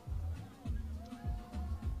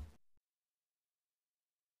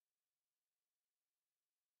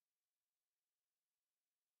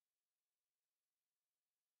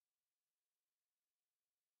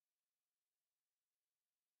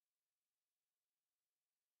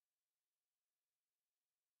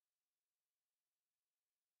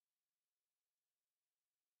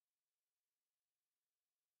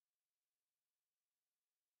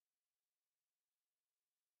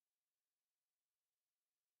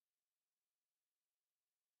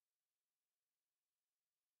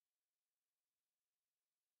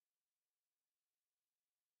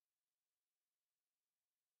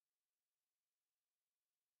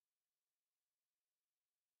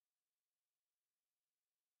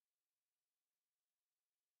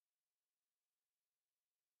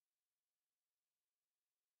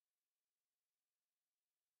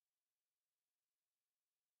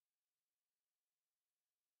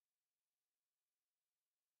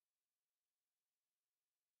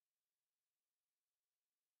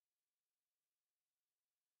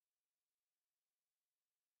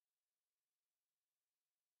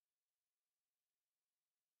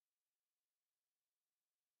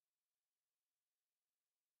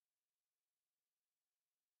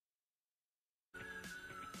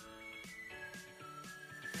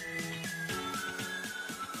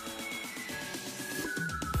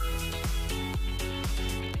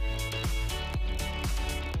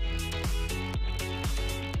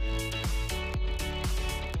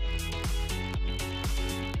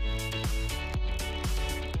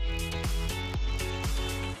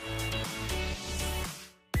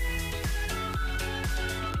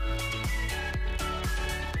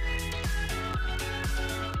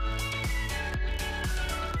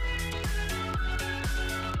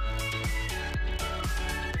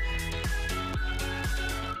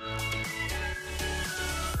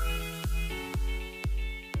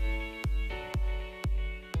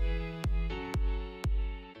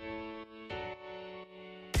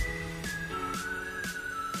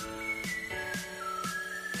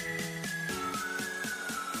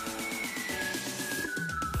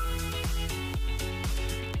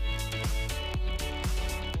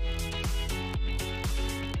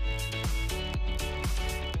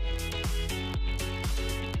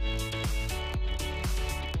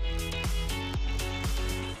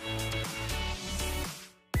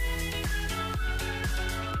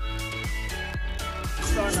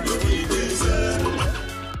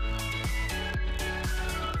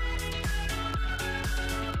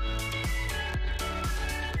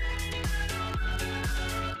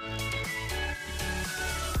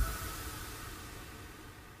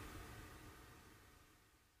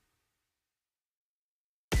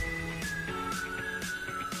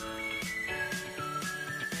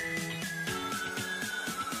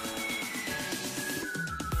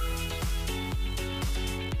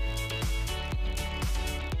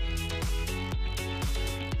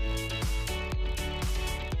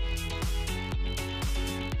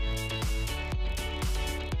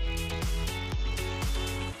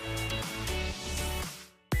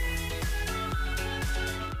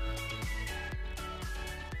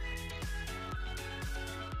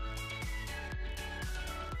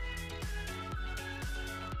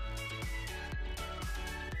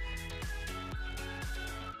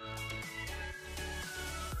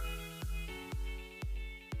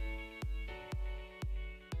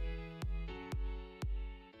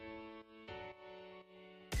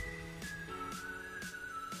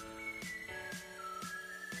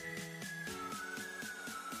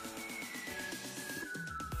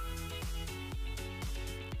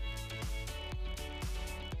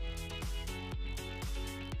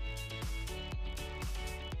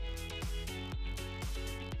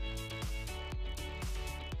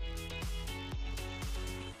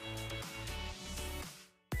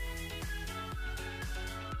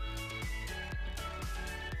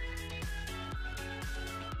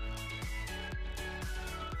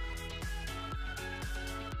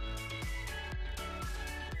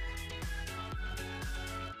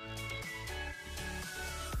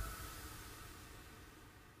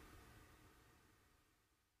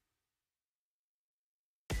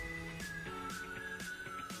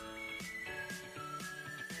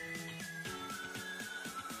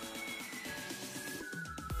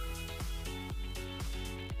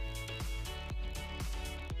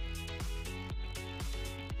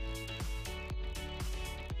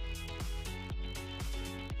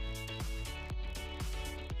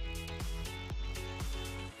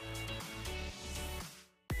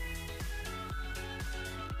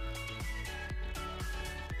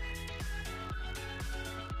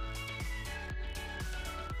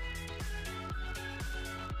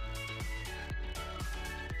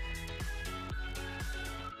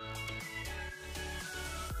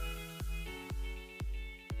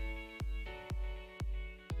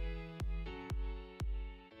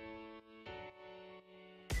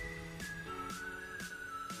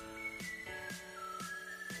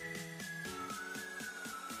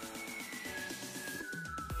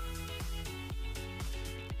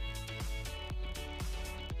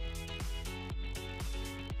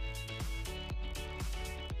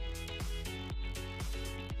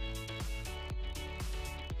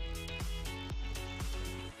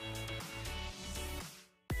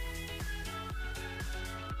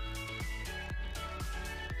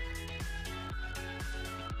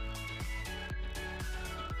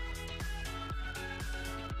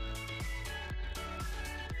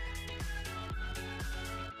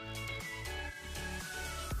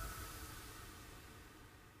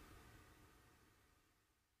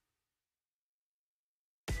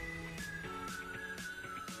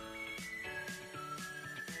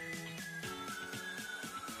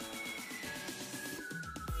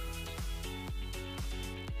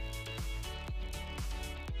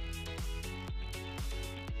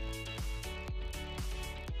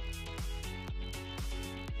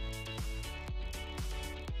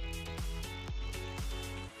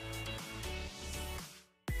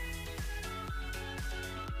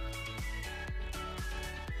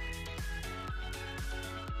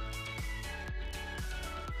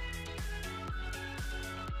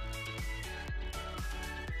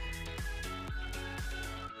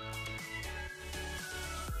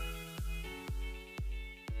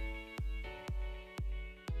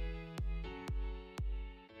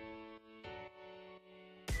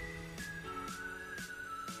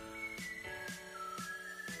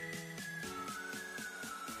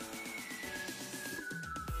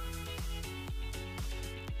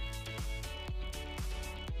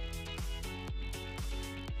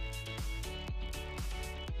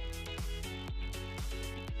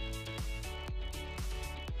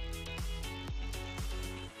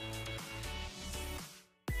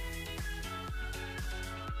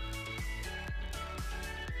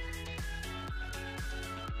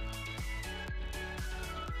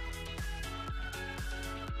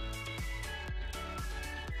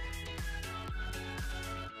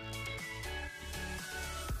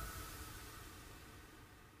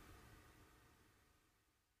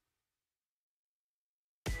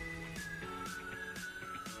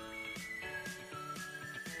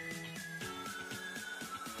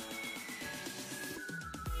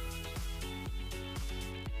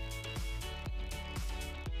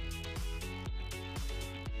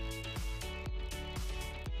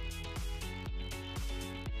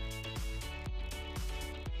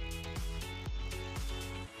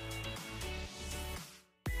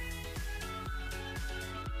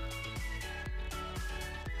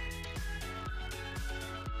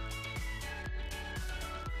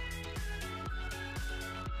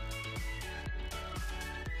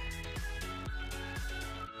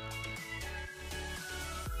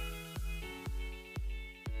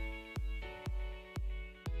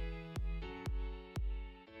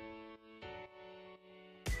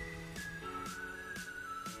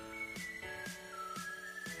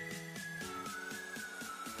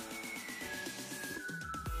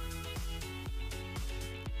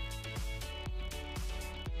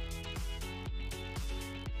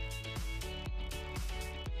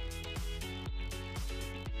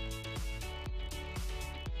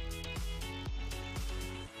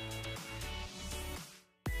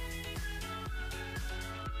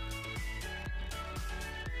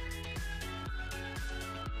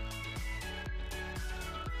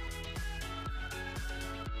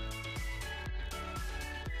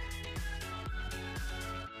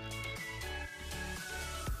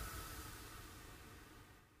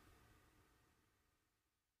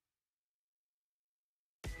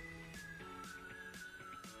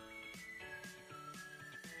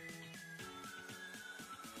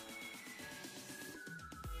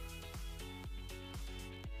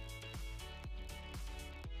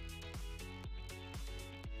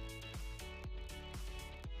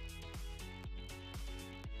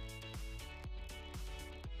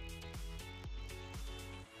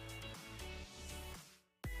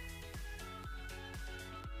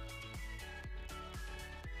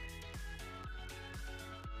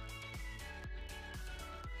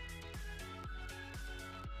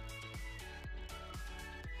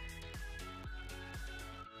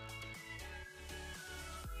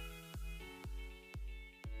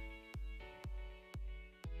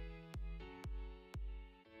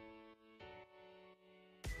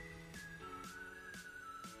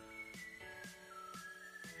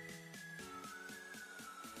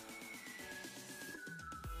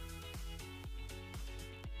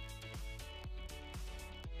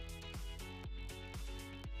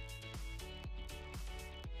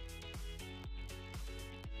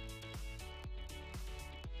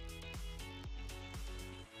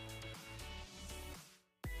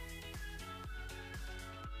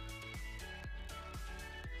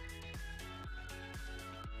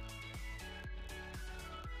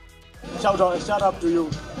 shout out to you.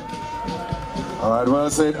 All right, well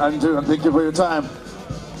said, Andrew, and thank you for your time.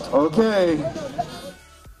 Okay.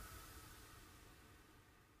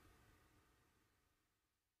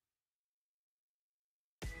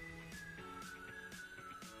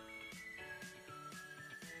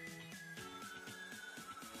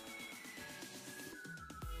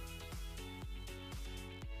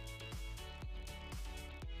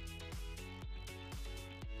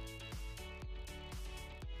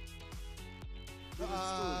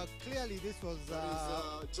 Clearly, this was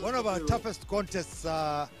one of our toughest contests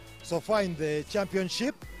so far in the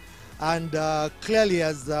championship, and clearly,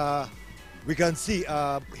 as we can see,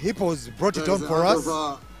 Hippos brought it on for us.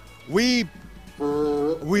 We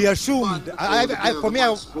assumed. For me,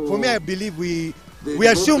 I believe we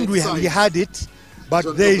assumed we had it,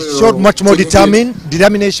 but they showed much more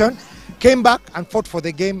determination, came back and fought for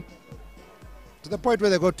the game to the point where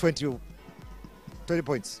they got 20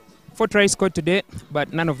 points. 4 tries scored today,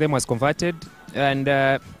 but none of them was converted. And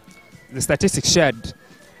the statistics shared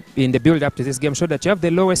in the build-up to this game showed that you have the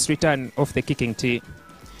lowest return of the kicking tee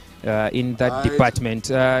in that department.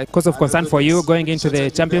 Cause of concern for you going into the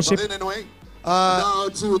championship?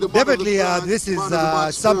 Definitely, this is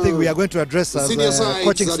something we are going to address as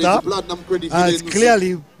coaching staff. As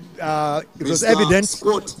clearly, it was evident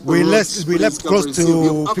we left close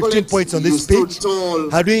to 15 points on this pitch.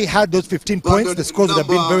 Had we had those 15 points, the scores would have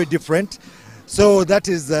been very different. So that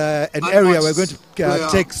is an area we're going to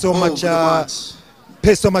take so much,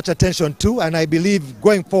 pay so much attention to, and I believe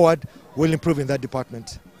going forward we'll improve in that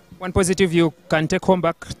department. One positive you can take home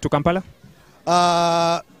back to Kampala?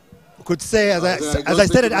 Could say, as I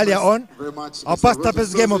stated earlier on, our first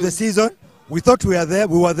toughest game of the season. We thought we were there,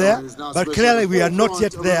 but clearly we are not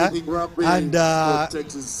yet there. And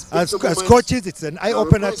as coaches, it's an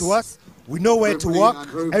eye-opener to us. We know where to work,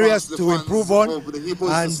 areas to improve on,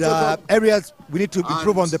 and areas we need to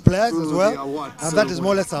improve on the players as well. And that is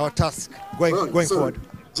more or less our task going forward.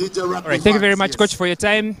 All right, thank you very much, Coach, for your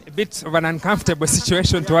time. A bit of an uncomfortable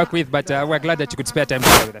situation to work with, but we're glad that you could spare time to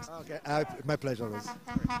share with us. Okay, my pleasure, Rose.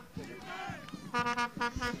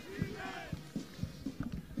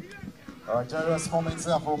 Generous moments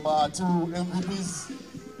here from 2 MVPs.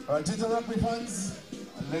 Jinja Rugby fans,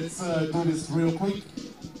 let's do this real quick.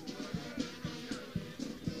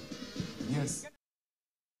 Yes.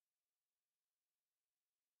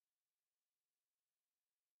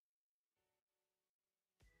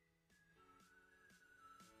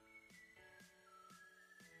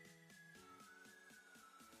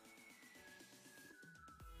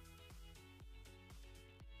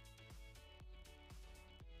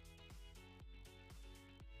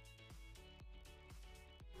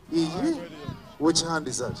 Which hand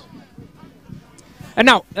is that? And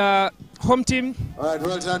now, home team, All right,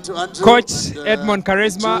 well done to Andrew. Coach Edmond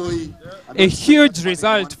Charisma. A huge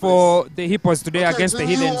result for the Hippos today against the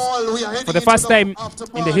Heathens. For the first time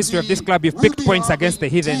in the history of this club, you've picked points against the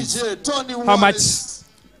Heathens. How much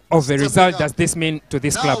of a result does this mean to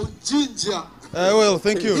this club? Well,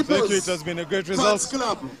 thank you. Thank you. It has been a great result.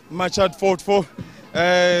 Much hard fought for.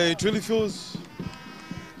 It really feels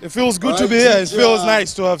good to be here. It feels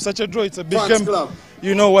nice to have such a draw. It's a big game.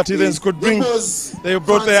 You know what Heathens could bring. They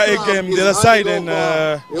brought their A game the other side, and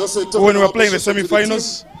when we were playing the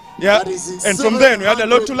semi-finals, yeah. And from then we had a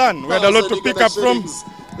lot to learn. We had a lot to pick up from.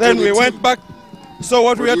 Then we went back. So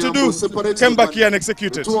what we had to do, came back here and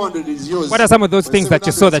executed. What are some of those things that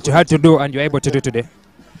you saw that you had to do and you were able to do today?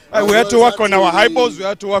 We had to work on our high balls. We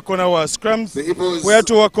had to work on our scrums. We had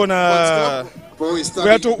to work on we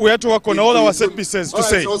had to work on all our set pieces to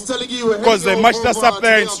say, because they matched us up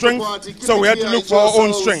there in strength, so we had to look for our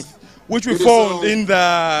own strength, which we found in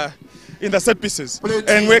the set pieces,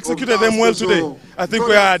 and we executed them well today. I think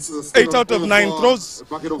we had 8 out of 9 throws,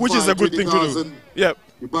 which is a good thing to do. Yeah.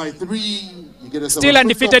 Still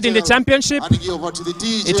undefeated in the championship.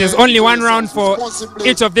 It is only 1 round for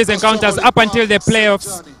each of these encounters up until the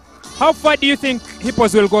playoffs. How far do you think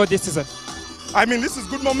Hippos will go this season? I mean, this is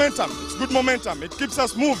good momentum. It's good momentum. It keeps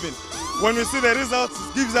us moving. When we see the results,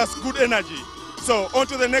 it gives us good energy. So on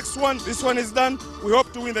to the next one. This one is done. We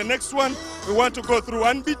hope to win the next one. We want to go through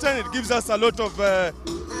unbeaten. It gives us a lot of,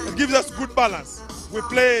 it gives us good balance. We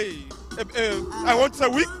play, I won't say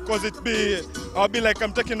weak, because I'll be like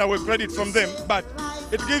I'm taking away credit from them, but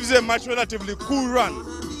it gives them a relatively cool run.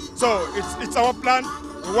 So it's our plan.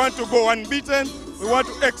 We want to go unbeaten. We want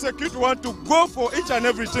to execute. We want to go for each and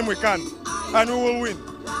every team we can, and we will win.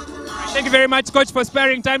 Thank you very much, Coach, for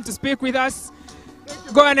sparing time to speak with us.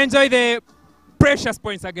 Go and enjoy the precious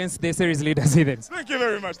points against the series leaders, Heathens. Thank you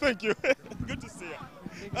very much. Thank you. Good to see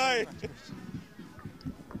you. Bye.